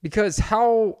 Because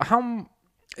how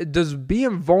does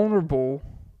being vulnerable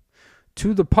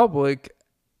to the public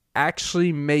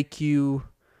actually make you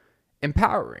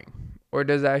empowering? Or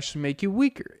does it actually make you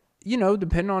weaker? You know,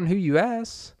 depending on who you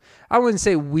ask. I wouldn't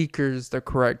say weaker is the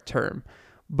correct term.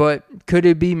 But could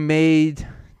it be made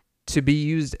to be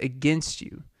used against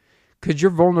you? Could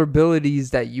your vulnerabilities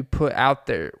that you put out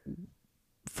there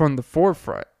from the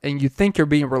forefront, and you think you're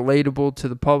being relatable to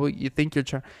the public, you think you're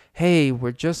trying, hey,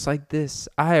 we're just like this,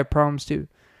 I have problems too.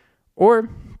 Or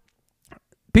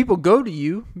people go to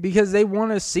you because they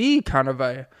want to see kind of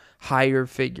a higher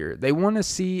figure. They want to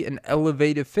see an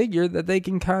elevated figure that they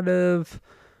can kind of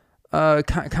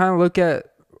look at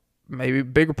maybe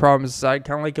bigger problems aside,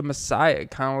 kind of like a messiah,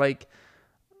 kind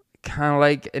of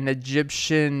like an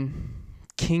Egyptian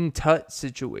King Tut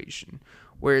situation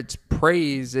where it's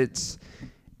praise, it's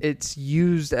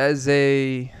used as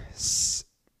it's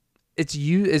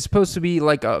supposed to be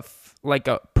like a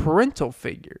parental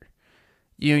figure.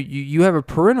 You have a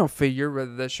parental figure,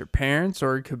 whether that's your parents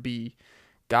or it could be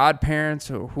godparents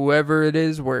or whoever it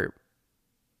is, where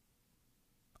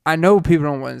I know people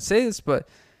don't want to say this, but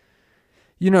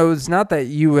you know, it's not that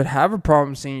you would have a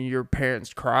problem seeing your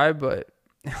parents cry, but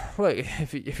look,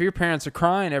 if your parents are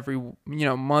crying every,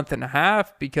 month and a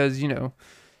half because,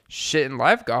 shit in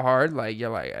life got hard, like, you're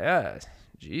like, yeah,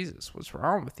 Jesus, what's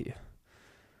wrong with you?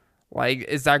 Like,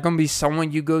 is that going to be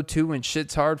someone you go to when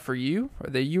shit's hard for you?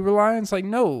 Or that you rely on? It's like,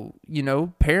 no,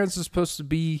 parents are supposed to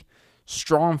be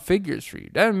strong figures for you.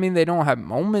 That doesn't mean they don't have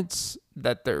moments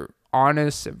that they're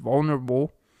honest and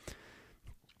vulnerable.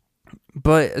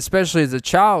 But especially as a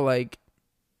child, like,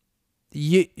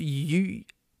 you're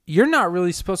not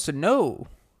really supposed to know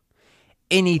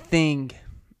anything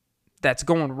that's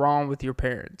going wrong with your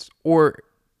parents. Or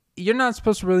you're not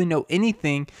supposed to really know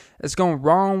anything that's going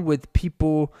wrong with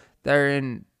people that are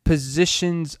in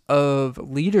positions of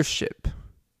leadership.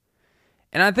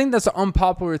 And I think that's an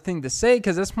unpopular thing to say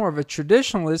because that's more of a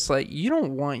traditionalist. Like, you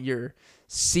don't want your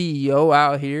CEO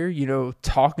out here,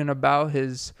 talking about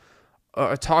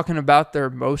talking about their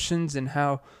emotions and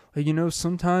how,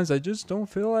 sometimes I just don't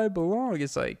feel I belong.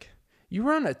 It's like, you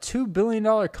run a $2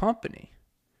 billion company.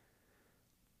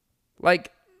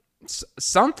 Like,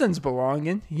 something's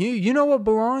belonging. You know what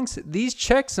belongs? These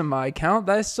checks in my account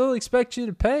that I still expect you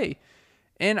to pay.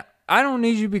 And I don't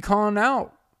need you to be calling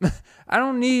out. I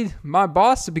don't need my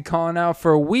boss to be calling out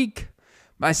for a week.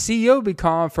 My CEO be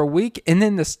calling for a week, and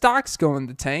then the stocks go in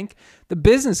the tank. The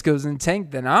business goes in the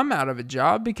tank. Then I'm out of a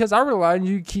job because I rely on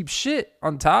you to keep shit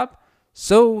on top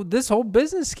so this whole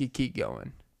business can keep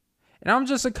going. And I'm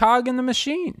just a cog in the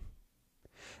machine.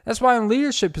 That's why in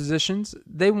leadership positions,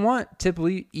 they want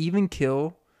typically even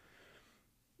kill,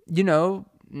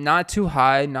 not too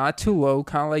high, not too low,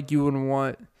 kind of like you would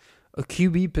want a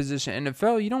QB position in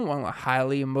NFL. You don't want a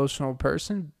highly emotional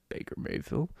person, Baker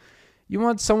Mayfield. You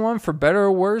want someone, for better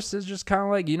or worse, that's just kind of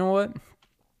like, you know what?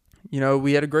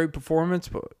 We had a great performance,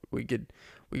 but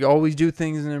we always do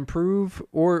things and improve.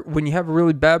 Or when you have a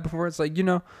really bad performance, like,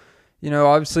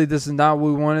 obviously this is not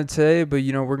what we wanted today, but,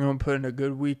 we're going to put in a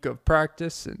good week of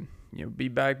practice and, be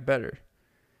back better.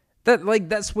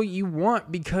 That's what you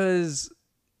want because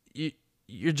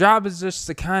your job is just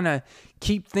to kind of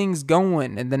keep things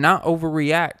going and to not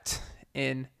overreact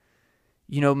and,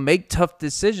 make tough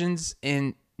decisions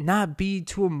and not be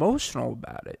too emotional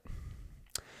about it.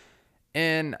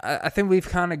 And I think we've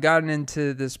kind of gotten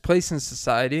into this place in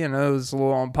society, and I know it's a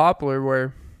little unpopular,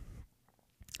 where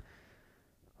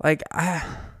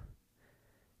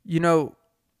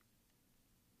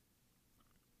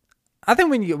I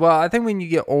think when you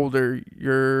get older,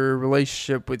 your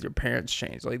relationship with your parents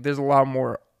change. Like, there's a lot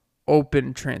more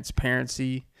open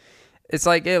transparency. It's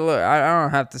like, hey, look, I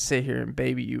don't have to sit here and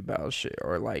baby you about shit,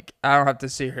 or like, I don't have to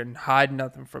sit here and hide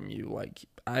nothing from you. Like,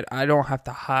 I don't have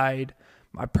to hide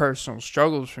my personal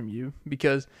struggles from you,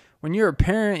 because when you're a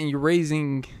parent and you're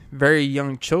raising very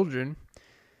young children,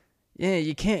 yeah,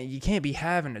 you can't be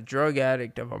having a drug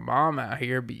addict of a mom out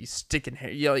here be sticking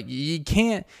hair. You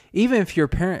can't, even if your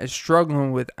parent is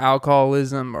struggling with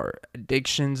alcoholism or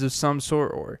addictions of some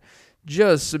sort, or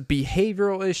just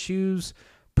behavioral issues,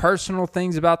 personal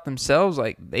things about themselves,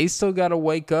 like, they still got to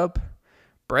wake up,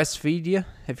 breastfeed you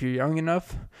if you're young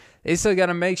enough. They still got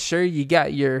to make sure you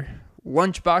got your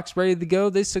lunchbox ready to go.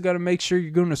 They still got to make sure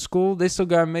you're going to school. They still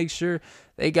got to make sure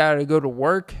they got to go to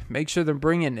work, make sure they're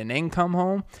bringing an income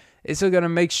home. They still got to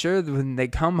make sure that when they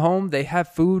come home, they have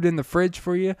food in the fridge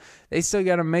for you. They still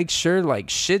got to make sure, like,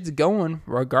 shit's going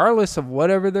regardless of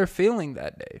whatever they're feeling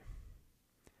that day.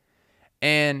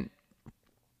 And,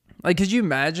 like, could you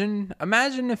imagine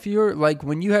if you're, like,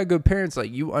 when you had good parents,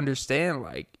 like, you understand,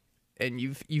 like, and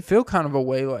you feel kind of a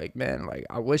way, like, man, like,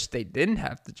 I wish they didn't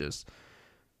have to just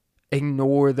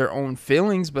ignore their own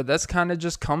feelings, but that's kind of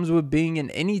just comes with being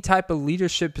in any type of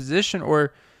leadership position,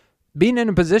 or being in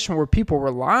a position where people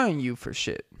rely on you for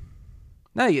shit.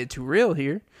 Now you get too real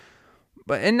here.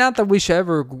 But, and not that we should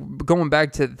ever, going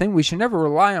back to the thing, we should never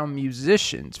rely on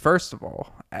musicians, first of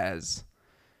all, as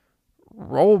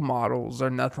role models or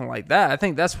nothing like that. I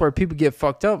think that's where people get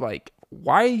fucked up. Like,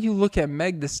 why you look at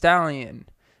Meg Thee Stallion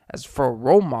as for a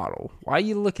role model? Why are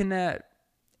you looking at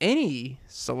any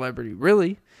celebrity,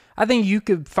 really? I think you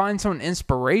could find someone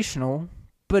inspirational,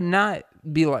 but not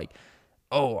be like,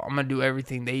 oh, I'm going to do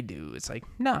everything they do. It's like,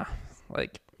 nah,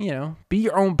 like, be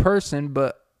your own person,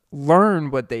 but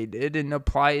learn what they did and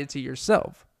apply it to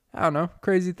yourself. I don't know,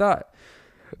 crazy thought.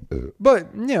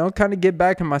 But, kind of get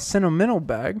back in my sentimental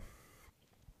bag.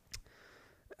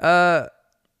 I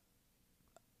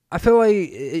feel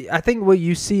like, I think what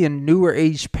you see in newer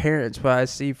age parents, what I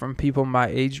see from people in my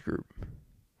age group,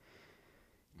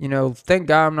 thank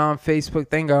God I'm not on Facebook.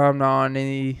 Thank God I'm not on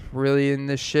any really in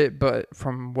this shit. But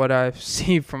from what I've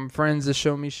seen from friends that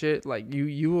show me shit, like,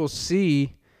 you will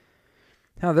see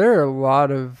how there are a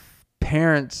lot of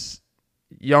parents,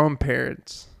 young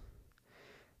parents,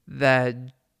 that,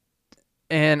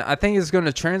 and I think it's going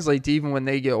to translate to even when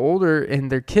they get older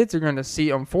and their kids are going to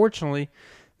see, unfortunately,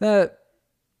 that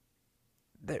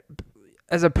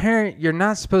as a parent, you're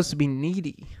not supposed to be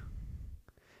needy.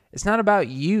 It's not about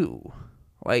you.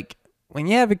 Like, when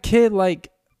you have a kid,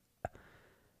 like,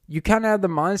 you kind of have the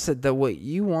mindset that what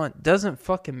you want doesn't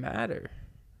fucking matter.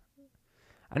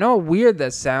 I know how weird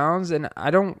that sounds, and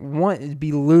I don't want it to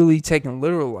be literally taken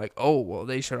literal, like, oh, well,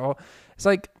 they should all. It's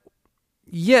like,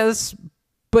 yes,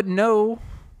 but no.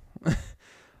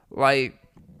 Like,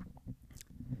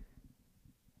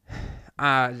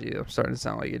 gee, I'm starting to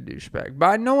sound like a douchebag, but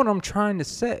I know what I'm trying to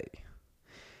say.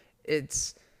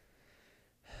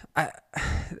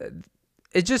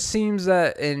 It just seems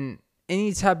that in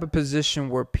any type of position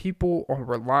where people are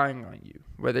relying on you,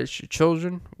 whether it's your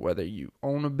children, whether you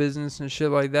own a business and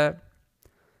shit like that,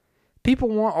 people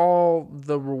want all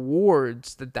the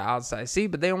rewards that the outside see,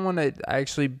 but they don't want to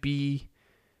actually be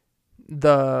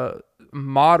the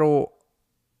model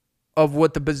of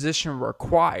what the position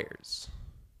requires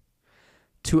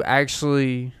to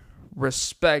actually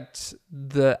respect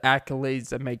the accolades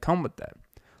that may come with that.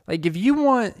 Like, if you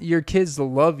want your kids to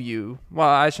love you, well,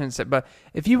 I shouldn't say, but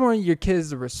if you want your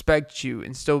kids to respect you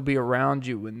and still be around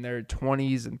you in their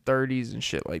 20s and 30s and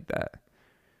shit like that,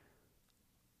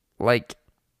 like,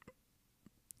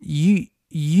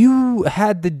 you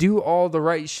had to do all the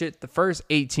right shit the first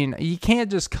 18. You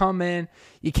can't just come in.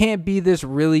 You can't be this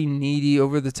really needy,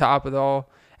 over the top of it all.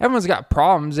 Everyone's got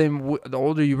problems, and the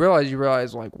older you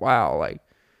realize, like, wow, like,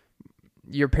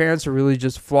 your parents are really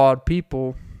just flawed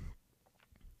people,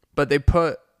 but they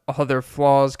put all their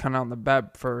flaws kind of on the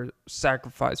back for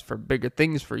sacrifice for bigger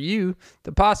things for you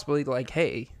to possibly, like,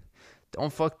 hey,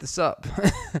 don't fuck this up.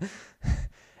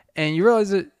 And you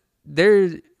realize that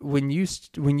when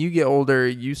you get older,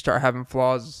 you start having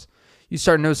flaws. You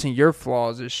start noticing your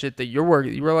flaws as shit that you're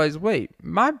working. You realize, wait,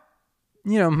 my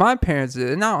parents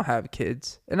did, and I don't have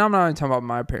kids. And I'm not even talking about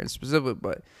my parents specifically,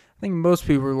 but I think most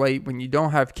people relate when you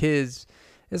don't have kids.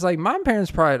 It's like, my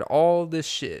parents probably had all this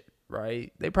shit,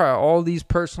 right? They probably had all these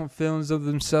personal feelings of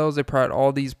themselves. They probably had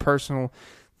all these personal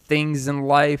things in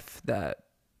life that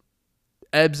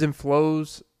ebbs and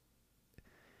flows.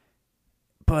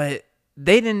 But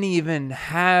they didn't even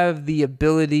have the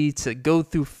ability to go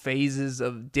through phases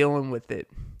of dealing with it.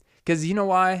 Because you know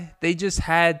why? They just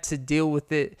had to deal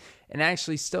with it and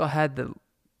actually still had to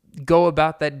go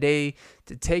about that day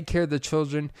to take care of the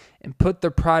children and put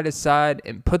their pride aside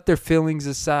and put their feelings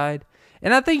aside.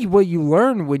 And I think what you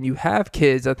learn when you have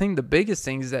kids, I think the biggest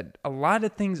thing is that a lot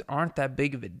of things aren't that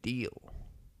big of a deal.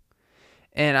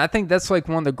 And I think that's like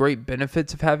one of the great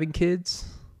benefits of having kids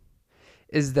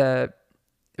is that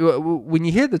when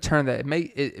you hear the term that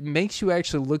it makes you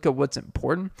actually look at what's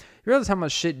important, you realize how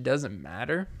much shit doesn't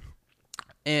matter.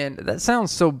 And that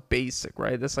sounds so basic,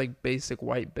 right? That's like basic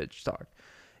white bitch talk.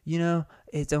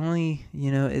 It's only,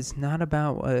 it's not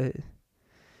about what,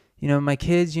 my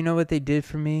kids, what they did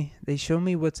for me? They show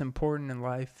me what's important in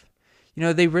life.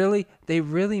 They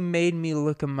really made me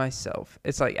look at myself.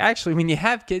 It's like, actually, when you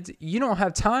have kids, you don't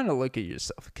have time to look at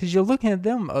yourself because you're looking at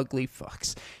them ugly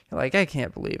fucks. You're like, I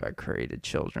can't believe I created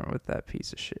children with that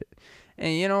piece of shit.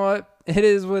 And you know what? It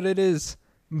is what it is.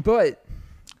 But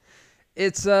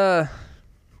it's, but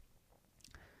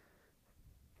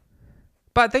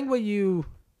I think what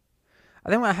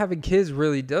having kids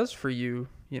really does for you,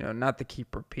 not to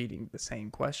keep repeating the same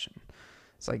question.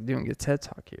 It's like doing a TED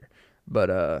Talk here. But,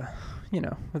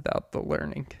 without the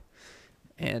learning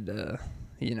and,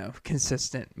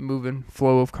 consistent moving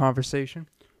flow of conversation.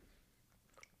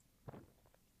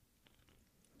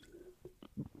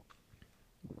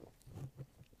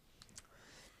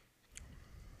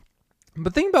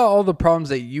 But think about all the problems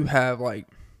that you have, like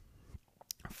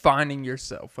finding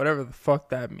yourself, whatever the fuck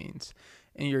that means,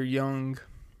 in your young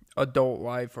adult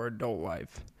life or adult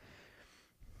life.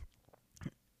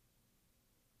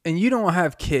 And you don't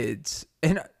have kids,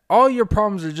 and all your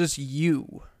problems are just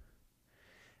you.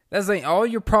 That's like, all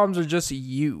your problems are just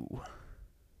you.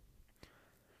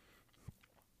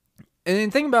 And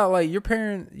then think about, like, your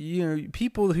parents,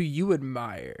 people who you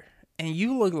admire, and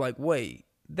you look like, wait,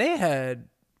 they had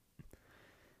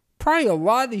probably a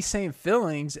lot of these same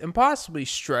feelings, and possibly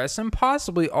stress, and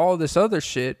possibly all this other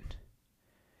shit.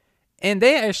 And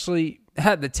they actually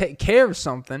had to take care of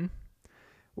something.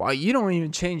 While you don't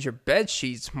even change your bed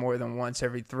sheets more than once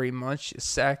every 3 months, you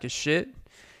sack of shit.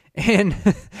 And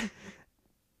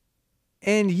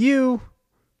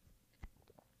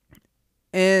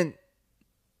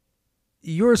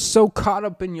you're so caught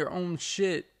up in your own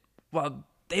shit. Well,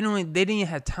 they didn't even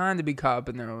have time to be caught up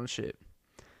in their own shit.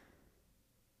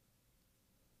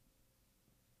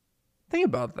 Think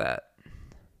about that.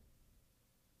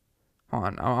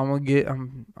 Hold on,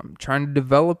 I'm trying to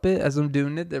develop it as I'm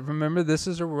doing it. Remember, this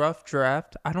is a rough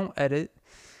draft. I don't edit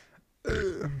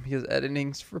because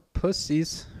editing's for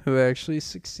pussies who actually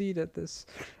succeed at this.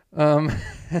 But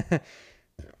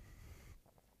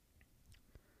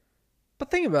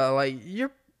think about it,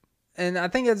 like and I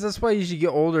think that's why you should get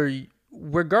older.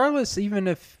 Regardless, even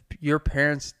if your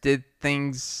parents did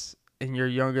things and you're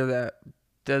younger that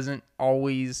doesn't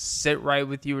always sit right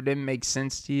with you or didn't make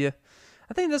sense to you.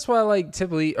 I think that's why, like,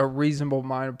 typically a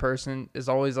reasonable-minded person is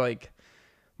always, like,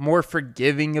 more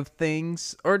forgiving of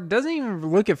things. Or doesn't even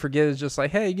look at forgive as just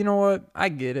like, hey, you know what? I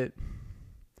get it.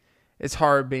 It's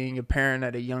hard being a parent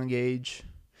at a young age.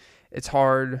 It's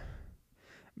hard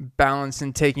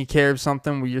balancing taking care of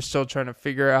something where you're still trying to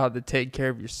figure out how to take care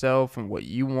of yourself and what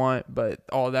you want. But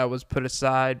all that was put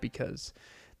aside because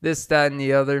this, that, and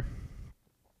the other.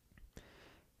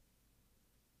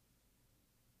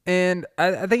 And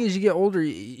I think as you get older,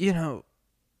 you're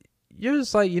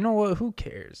just like, you know what, who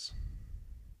cares?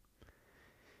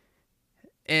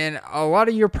 And a lot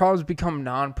of your problems become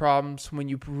non-problems when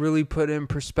you really put it in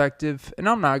perspective. And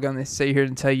I'm not going to sit here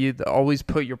and tell you to always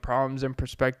put your problems in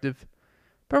perspective.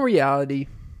 But in reality,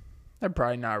 they're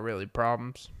probably not really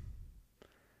problems.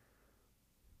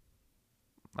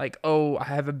 Like, oh, I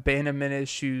have abandonment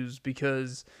issues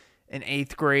because in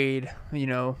 8th grade,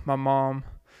 my mom,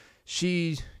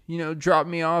 she, dropped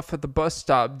me off at the bus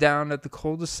stop down at the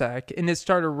cul-de-sac, and it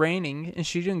started raining, and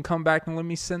she didn't come back and let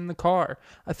me sit in the car.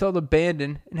 I felt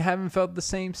abandoned and haven't felt the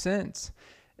same since.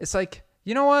 It's like,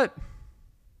 you know what?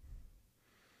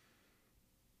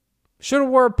 Should have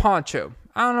wore a poncho.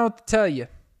 I don't know what to tell you.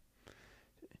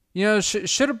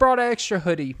 Should have brought an extra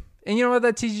hoodie. And you know what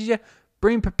that teaches you?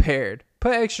 Bring prepared.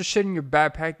 Put extra shit in your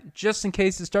backpack just in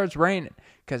case it starts raining.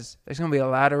 Because there's going to be a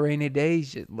lot of rainy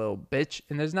days, you little bitch.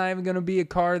 And there's not even going to be a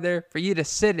car there for you to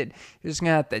sit in. You're just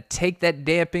going to have to take that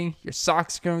damping. Your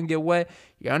socks are going to get wet.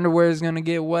 Your underwear is going to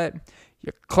get wet.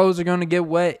 Your clothes are going to get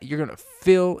wet. You're going to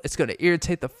feel it's going to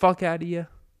irritate the fuck out of you.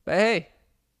 But hey,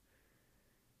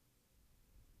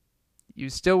 you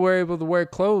still were able to wear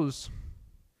clothes.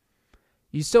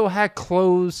 You still had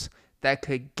clothes that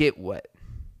could get wet.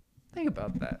 Think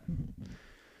about that.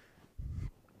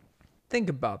 Think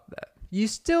about that.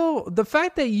 The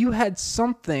fact that you had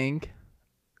something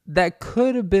that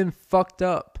could have been fucked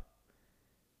up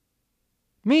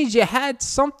means you had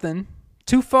something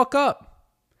to fuck up.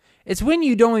 It's when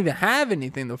you don't even have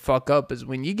anything to fuck up is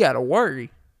when you gotta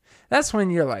worry. That's when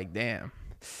you're like, damn,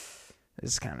 this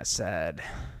is kind of sad.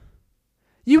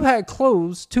 You had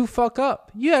clothes to fuck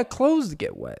up. You had clothes to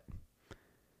get wet.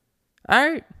 All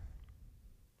right.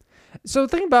 So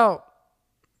think about,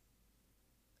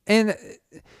 and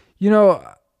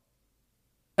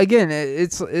again,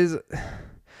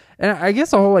 and I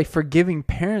guess the whole like forgiving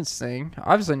parents thing,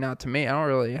 obviously not to me. I don't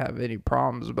really have any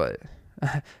problems, but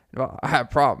well, I have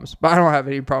problems, but I don't have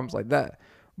any problems like that.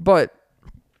 But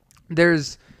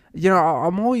there's,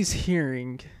 I'm always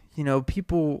hearing,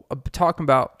 people talking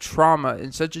about trauma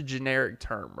in such a generic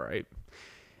term, right?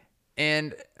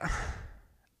 And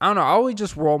I don't know, I always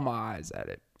just roll my eyes at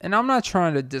it. And I'm not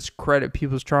trying to discredit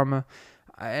people's trauma.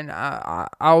 And I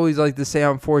always like to say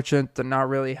I'm fortunate to not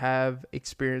really have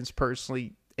experienced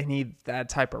personally any that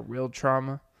type of real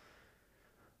trauma.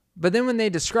 But then when they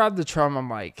describe the trauma,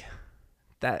 I'm like,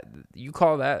 that you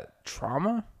call that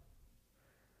trauma?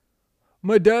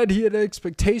 My dad, he had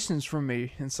expectations from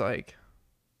me. It's like,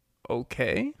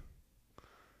 okay.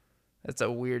 That's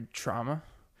a weird trauma.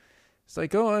 It's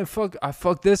like, oh, I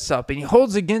fucked this up. And he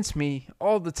holds against me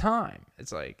all the time.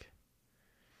 It's like,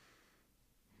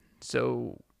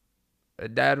 so a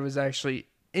dad was actually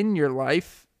in your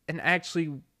life and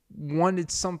actually wanted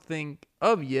something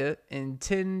of you. And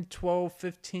 10, 12,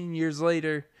 15 years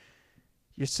later,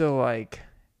 you're still like,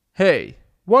 hey,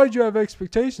 why'd you have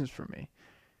expectations for me?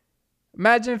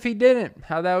 Imagine if he didn't,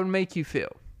 how that would make you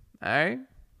feel. All right?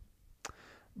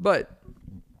 But,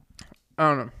 I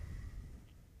don't know.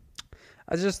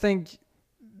 I just think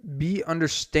be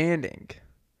understanding.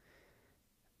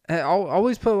 And I'll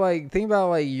always put think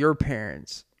about your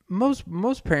parents.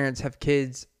 Most parents have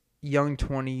kids young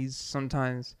 20s,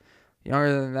 sometimes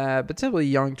younger than that, but typically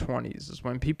young 20s is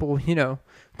when people,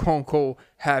 quote unquote,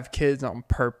 have kids on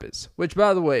purpose. Which,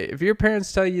 by the way, if your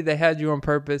parents tell you they had you on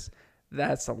purpose,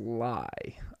 that's a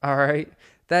lie. All right?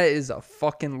 That is a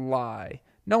fucking lie.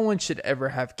 No one should ever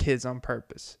have kids on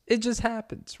purpose. It just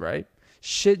happens, right?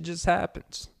 Shit just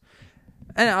happens.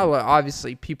 And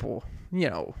obviously people,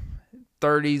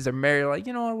 30s are married,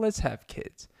 what, let's have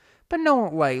kids. But no,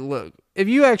 look, if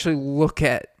you actually look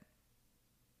at,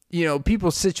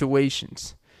 people's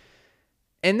situations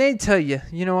and they tell you,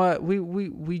 you know what,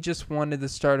 we just wanted to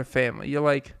start a family. You're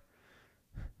like,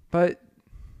 but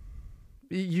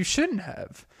you shouldn't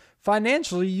have.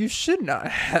 Financially, you should not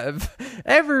have.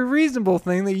 Every reasonable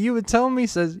thing that you would tell me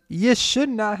says you should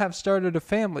not have started a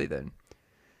family then.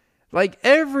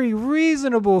 Every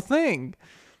reasonable thing.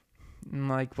 I'm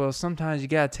like, well, sometimes you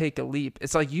gotta take a leap.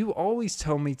 It's like you always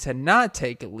tell me to not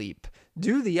take a leap.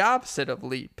 Do the opposite of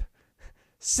leap.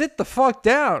 Sit the fuck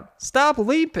down. Stop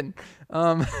leaping.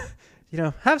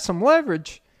 Have some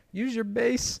leverage. Use your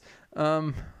base.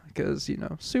 Because,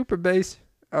 super base.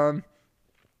 But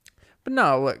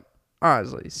no, look,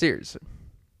 honestly, seriously.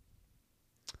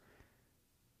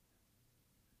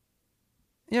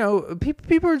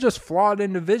 People are just flawed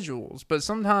individuals, but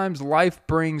sometimes life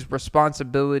brings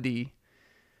responsibility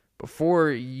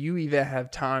before you even have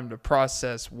time to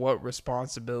process what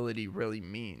responsibility really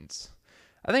means.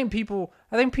 I think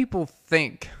people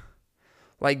think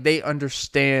like they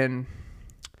understand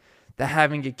that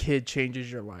having a kid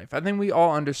changes your life. I think we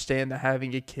all understand that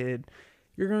having a kid,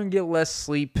 you're going to get less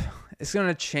sleep. It's going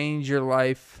to change your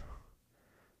life.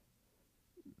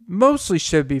 Mostly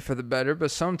should be for the better, but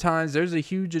sometimes there's a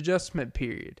huge adjustment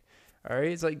period. All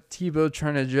right, it's like Tebow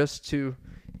trying to adjust to,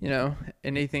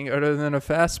 anything other than a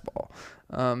fastball.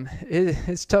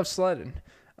 It's tough sledding.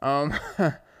 And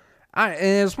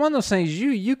it's one of those things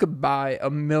you could buy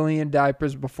 1 million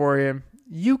diapers before him.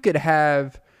 You could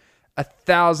have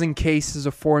 1,000 cases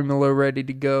of formula ready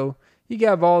to go. You could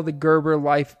have all the Gerber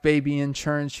Life baby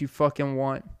insurance you fucking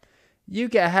want. You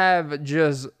could have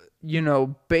just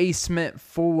basement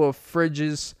full of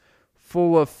fridges,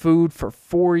 full of food for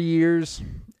 4 years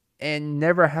and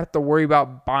never have to worry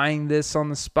about buying this on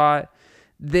the spot.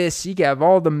 You can have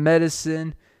all the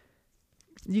medicine.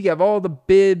 You can have all the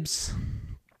bibs.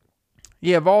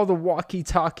 You have all the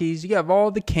walkie-talkies. You can have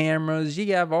all the cameras. You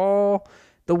can have all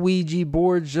the Ouija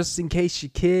boards just in case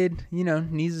your kid,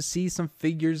 needs to see some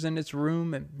figures in its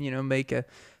room and, make a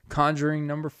Conjuring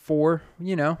number 4,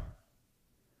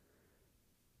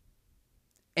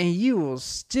 And you will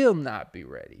still not be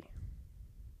ready.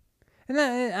 And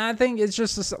I think it's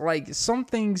just some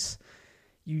things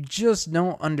you just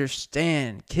don't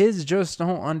understand. Kids just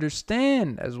don't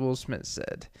understand, as Will Smith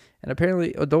said. And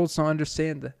apparently adults don't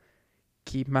understand the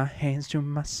keep my hands to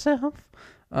myself.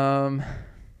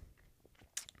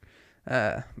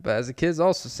 But as the kids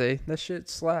also say, that shit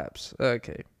slaps.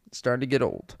 Okay, it's starting to get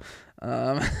old.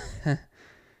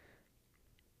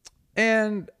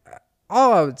 And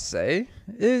all I would say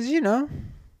is,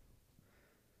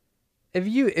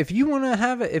 if you want to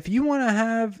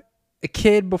have a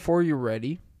kid before you're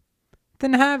ready,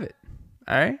 then have it.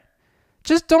 All right?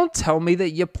 Just don't tell me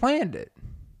that you planned it.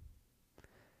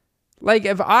 Like,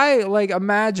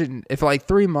 imagine if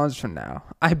 3 months from now,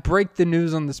 I break the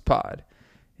news on this pod.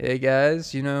 Hey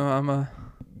guys, I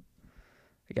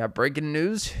got breaking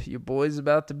news. Your boy's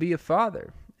about to be a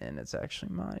father. And it's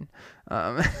actually mine.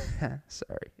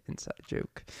 Sorry, inside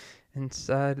joke.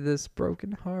 Inside this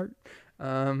broken heart.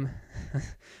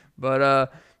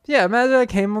 But yeah, imagine I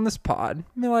came on this pod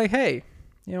and be like, hey,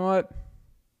 you know what?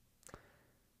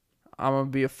 I'm going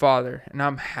to be a father and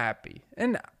I'm happy.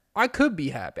 And I could be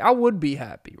happy. I would be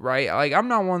happy, right? Like, I'm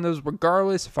not one of those,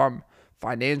 regardless if I'm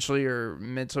financially or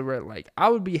mentally ready. Like, I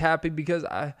would be happy because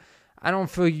I don't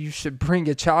feel you should bring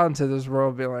a child into this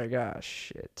world and be like,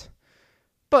 shit.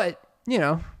 But,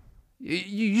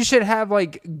 you should have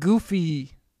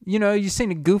Goofy, you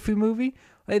seen a Goofy movie?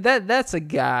 Like that's a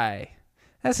guy.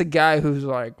 That's a guy who's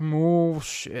like, oh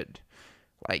shit.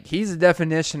 Like, he's the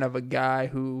definition of a guy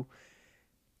who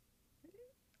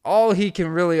all he can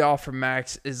really offer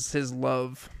Max is his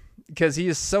love. Because he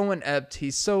is so inept.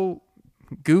 He's so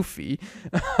goofy.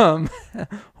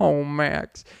 Oh,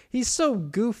 Max. He's so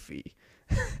goofy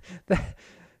that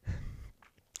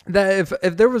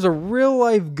if there was a real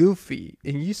life Goofy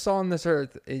and you saw on this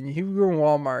earth and you were in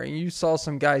Walmart and you saw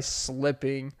some guy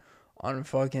slipping on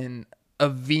fucking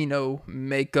Aveeno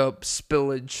makeup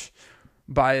spillage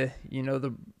by,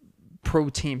 the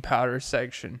protein powder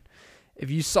section, if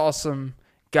you saw some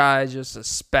guy just a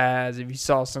spaz, if you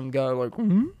saw some guy like,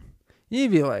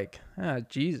 you'd be like,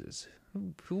 Jesus,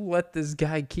 who let this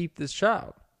guy keep this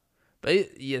child?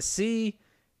 But you see,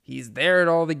 he's there at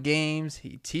all the games.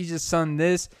 He teaches his son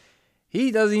this. He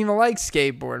doesn't even like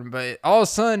skateboarding, but all of a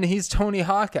sudden, he's Tony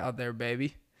Hawk out there,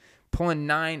 baby. Pulling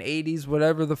 980s,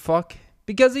 whatever the fuck.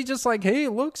 Because he's just like, hey,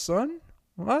 look, son.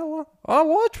 I'll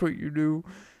watch what you do.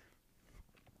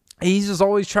 He's just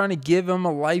always trying to give him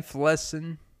a life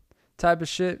lesson type of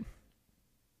shit.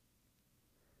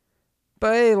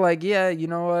 But hey, yeah, you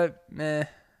know what?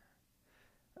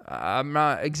 I'm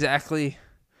not exactly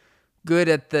good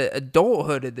at the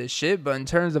adulthood of this shit, but in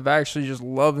terms of actually just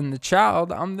loving the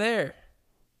child, I'm there.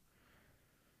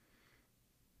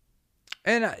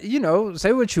 And,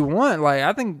 say what you want. Like,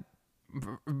 I think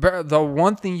the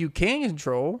one thing you can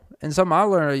control, and something I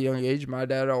learned at a young age, my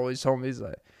dad always told me, he's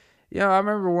like, I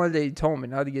remember one day he told me,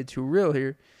 not to get too real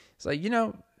here, it's like,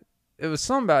 it was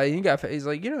somebody, he's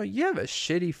like, you have a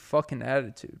shitty fucking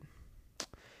attitude.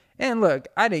 And look,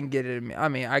 I didn't get it. I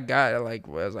mean, I got it. I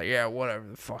was like, yeah, whatever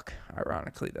the fuck.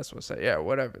 Ironically, that's what I say. Yeah,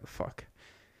 whatever the fuck.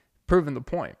 Proving the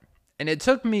point. And it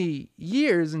took me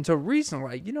years until recent,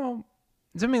 it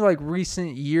took me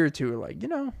recent year or two,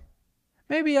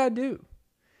 maybe I do.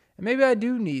 And maybe I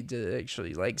do need to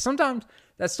actually, sometimes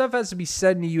that stuff has to be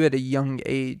said to you at a young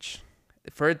age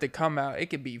for it to come out. It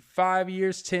could be 5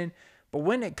 years, 10, but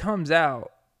when it comes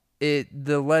out,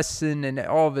 the lesson and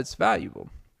all of it's valuable.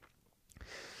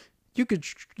 You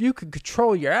could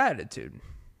control your attitude,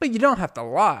 but you don't have to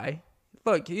lie.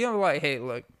 Look, hey,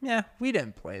 look, yeah, we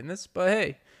didn't plan this, but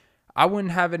hey, I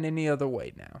wouldn't have it any other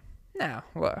way now. Now,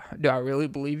 look, do I really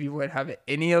believe you would have it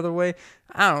any other way?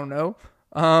 I don't know.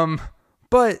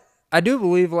 But I do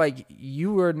believe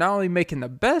you are not only making the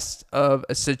best of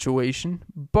a situation,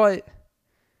 but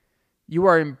you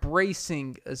are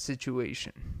embracing a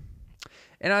situation.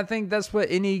 And I think that's what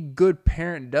any good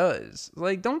parent does.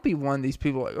 Don't be one of these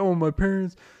people oh, my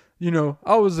parents,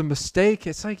 I was a mistake.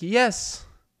 It's yes,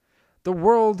 the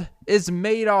world is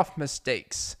made off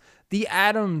mistakes. The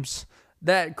atoms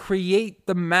that create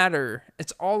the matter,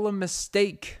 it's all a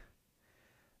mistake.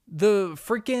 The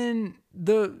freaking,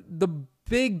 the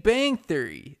Big Bang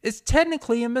Theory is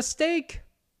technically a mistake.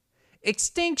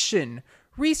 Extinction,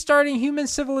 restarting human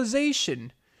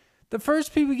civilization. The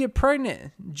first people get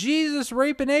pregnant, Jesus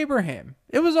raping Abraham.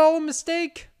 It was all a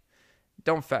mistake.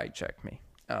 Don't fact check me.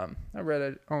 I read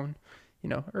it on,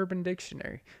 Urban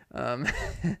Dictionary. And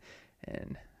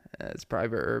it's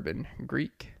probably Urban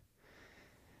Greek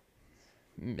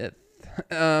myth.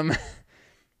 But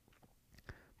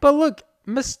look,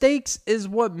 mistakes is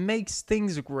what makes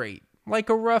things great. Like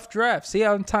a rough draft. See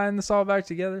how I'm tying this all back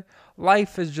together?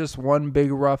 Life is just one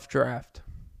big rough draft.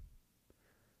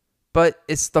 But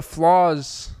it's the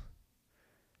flaws,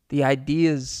 the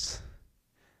ideas,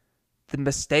 the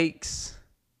mistakes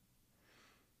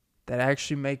that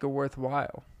actually make it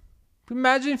worthwhile.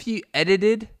 Imagine if you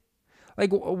edited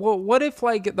Like, what if,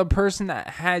 like, the person that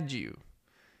had you,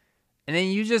 and then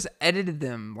you just edited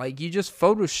them, like, you just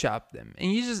photoshopped them,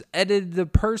 and you just edited the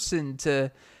person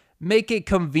to make it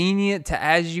convenient to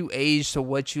as you age to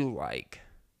what you like?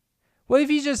 What if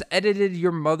you just edited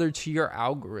your mother to your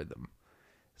algorithm?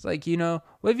 It's like,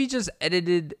 what if you just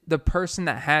edited the person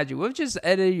that had you? What if you just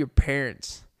edited your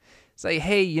parents? It's like,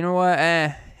 hey, you know what?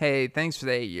 Hey, thanks for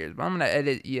the 8 years, but I'm going to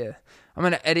edit you. I'm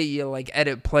going to edit you like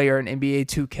edit player in NBA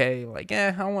 2K. Like,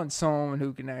 I want someone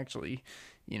who can actually,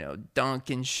 dunk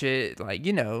and shit. Like,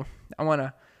 I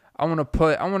want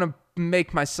to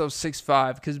make myself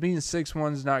 6'5", because being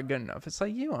 6'1" is not good enough. It's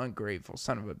like, you ungrateful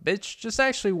son of a bitch. Just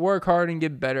actually work hard and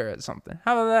get better at something.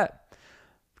 How about that?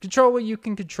 Control what you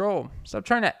can control. Stop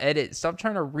trying to edit. Stop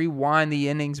trying to rewind the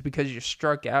innings because you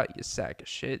struck out, you sack of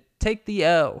shit. Take the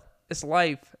L. It's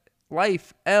life.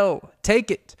 Life, L. Take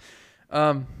it.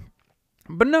 But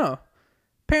no.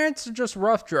 Parents are just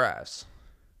rough drafts.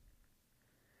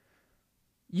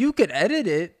 You could edit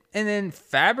it and then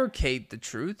fabricate the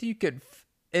truth.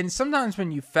 And sometimes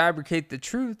when you fabricate the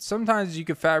truth, sometimes you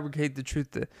could fabricate the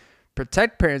truth to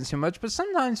protect parents too much, but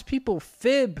sometimes people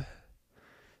fib.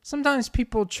 Sometimes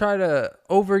people try to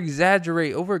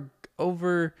over-exaggerate,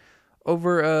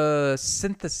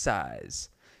 synthesize.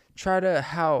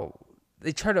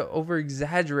 They try to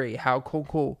over-exaggerate how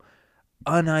quote-unquote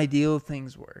unideal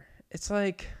things were. It's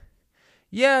like,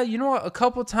 yeah, you know what? A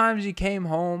couple times you came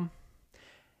home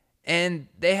and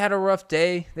they had a rough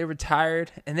day, they were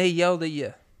tired, and they yelled at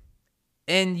you.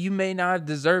 And you may not have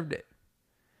deserved it.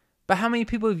 But how many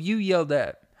people have you yelled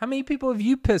at? How many people have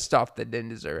you pissed off that didn't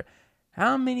deserve it?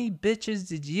 How many bitches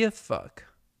did you fuck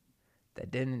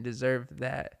that didn't deserve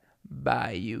that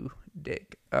by you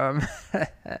dick? All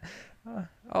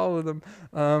of them.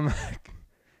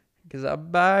 Because I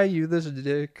buy you this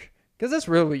dick. Because that's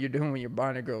really what you're doing when you're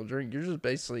buying a girl a drink. You're just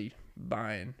basically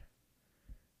buying,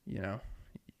 you're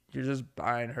just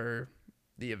buying her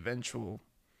the eventual,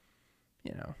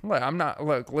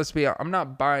 let's be honest, I'm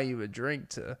not buying you a drink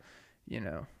to,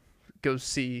 go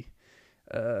see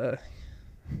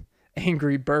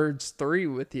Angry Birds 3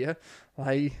 with you.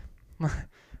 Like,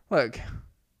 look,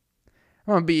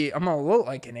 I'm gonna look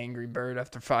like an angry bird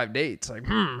after 5 dates. Like, be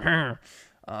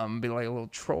like a little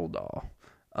troll doll.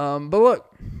 But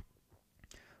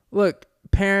look,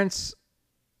 parents,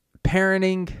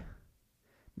 parenting,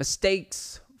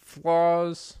 mistakes,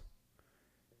 flaws,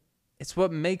 it's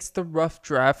what makes the rough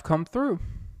draft come through.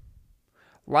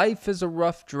 Life is a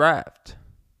rough draft.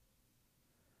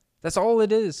 That's all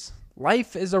it is.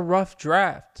 Life is a rough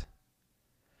draft.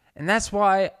 And that's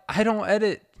why I don't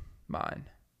edit mine.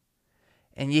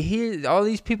 And you hear all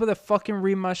these people that fucking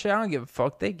read my shit, I don't give a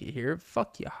fuck. They can hear it.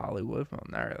 Fuck you, Hollywood. Well,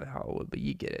 not really Hollywood, but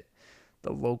you get it.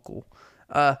 The local.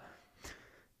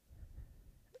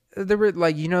 They were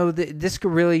like, this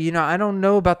could really, I don't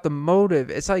know about the motive.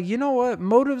 It's like, you know what?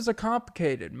 Motives are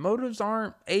complicated. Motives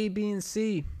aren't A, B, and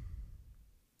C.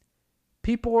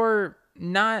 People are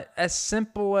not as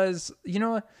simple as,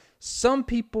 some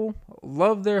people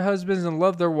love their husbands and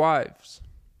love their wives.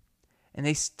 And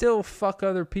they still fuck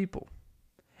other people.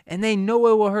 And they know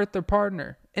it will hurt their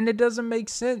partner. And it doesn't make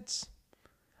sense.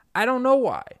 I don't know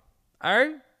why.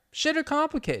 Alright? Shit are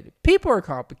complicated. People are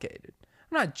complicated.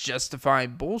 I'm not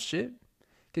justifying bullshit.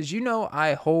 Because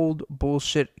I hold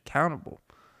bullshit accountable.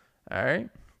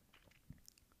 Alright?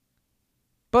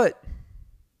 But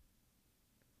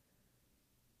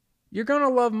you're gonna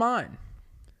love mine.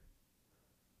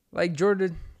 Like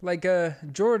Jordan,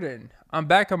 I'm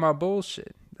back on my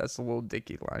bullshit. That's a little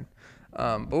Dicky line.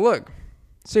 But look,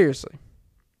 seriously.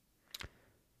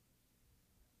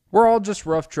 We're all just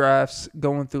rough drafts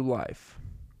going through life.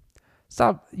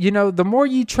 Stop, the more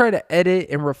you try to edit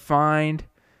and refine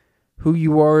who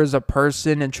you are as a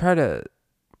person and try to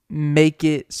make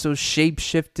it so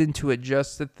shape-shifting to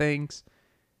adjust to things,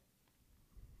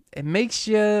 it makes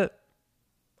you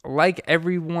like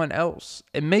everyone else.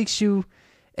 It makes you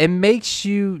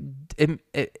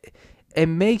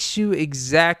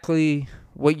exactly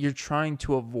what you're trying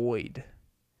to avoid,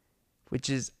 which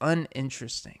is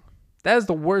uninteresting. That is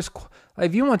the worst. Like,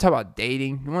 if you want to talk about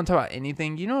dating, you want to talk about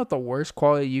anything, you know what the worst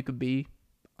quality you could be?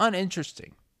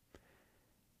 Uninteresting.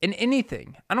 In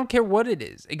anything. I don't care what it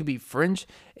is. It could be fringe.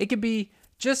 It could be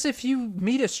just if you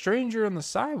meet a stranger on the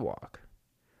sidewalk.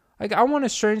 Like, I want a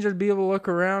stranger to be able to look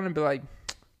around and be like,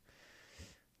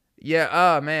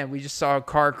 yeah, man, we just saw a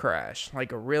car crash.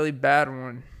 Like a really bad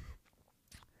one.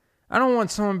 I don't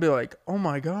want someone to be like, oh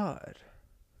my God.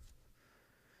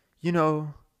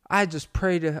 I just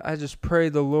pray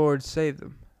the Lord save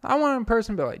them. I want a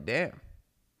person to be like, damn.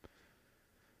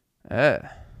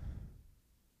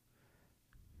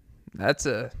 that's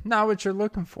not what you're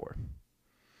looking for.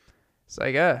 It's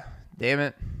like, damn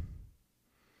it.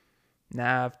 Now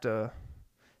I have to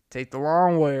take the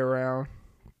long way around.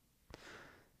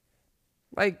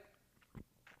 Like,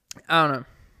 I don't know.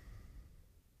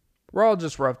 We're all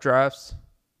just rough drafts.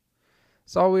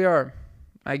 That's all we are.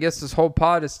 I guess this whole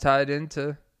pod is tied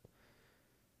into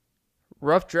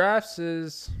rough drafts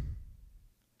is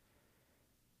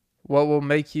what will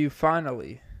make you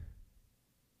finally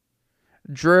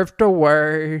drift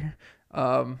away.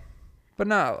 But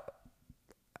no,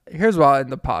 here's why I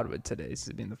end the pod with today,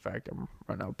 being the fact I'm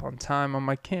running up on time on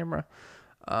my camera.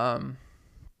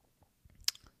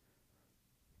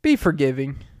 Be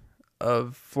forgiving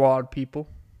of flawed people.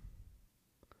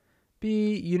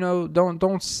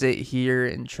 Don't sit here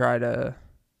and try to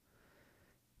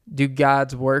do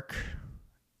God's work.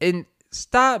 And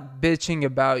stop bitching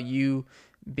about you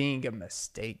being a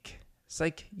mistake. It's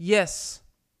like, yes,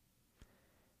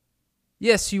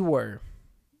 you were.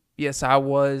 Yes, I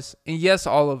was. And yes,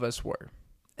 all of us were.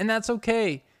 And that's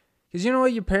okay. Because you know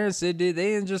what your parents did? They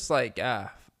didn't just like,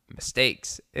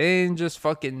 mistakes. They didn't just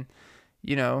fucking,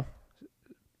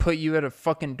 put you at a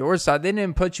fucking doorstop. They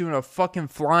didn't put you in a fucking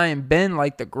flying bin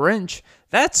like the Grinch.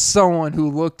 That's someone who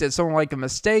looked at someone like a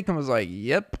mistake and was like,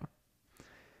 yep.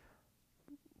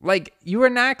 Like, you were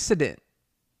an accident.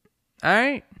 All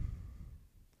right?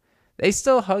 They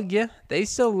still hug you. They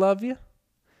still love you.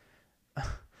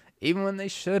 Even when they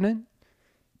shouldn't.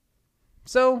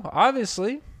 So,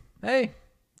 obviously, hey,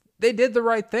 they did the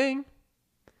right thing.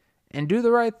 And do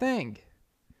the right thing.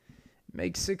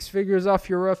 Make 6 figures off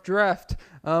your rough draft.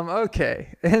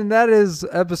 Okay. And that is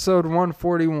episode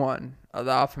 141 of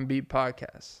the Off and Beat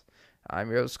podcast. I'm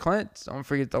your host, Clint. Don't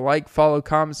forget to like, follow,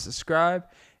 comment, subscribe.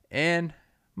 And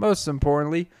most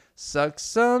importantly, suck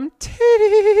some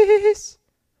titties.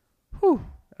 Whew.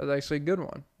 That was actually a good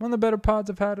one. One of the better pods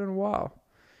I've had in a while.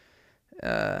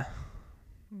 I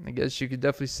guess you could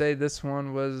definitely say this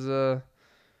one was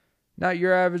not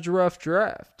your average rough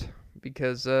draft.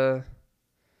 Because,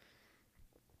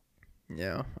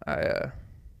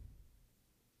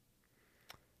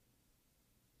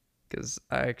 because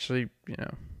I actually,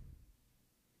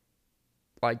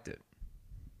 liked it.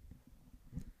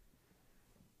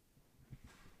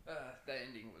 That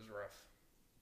ending was rough.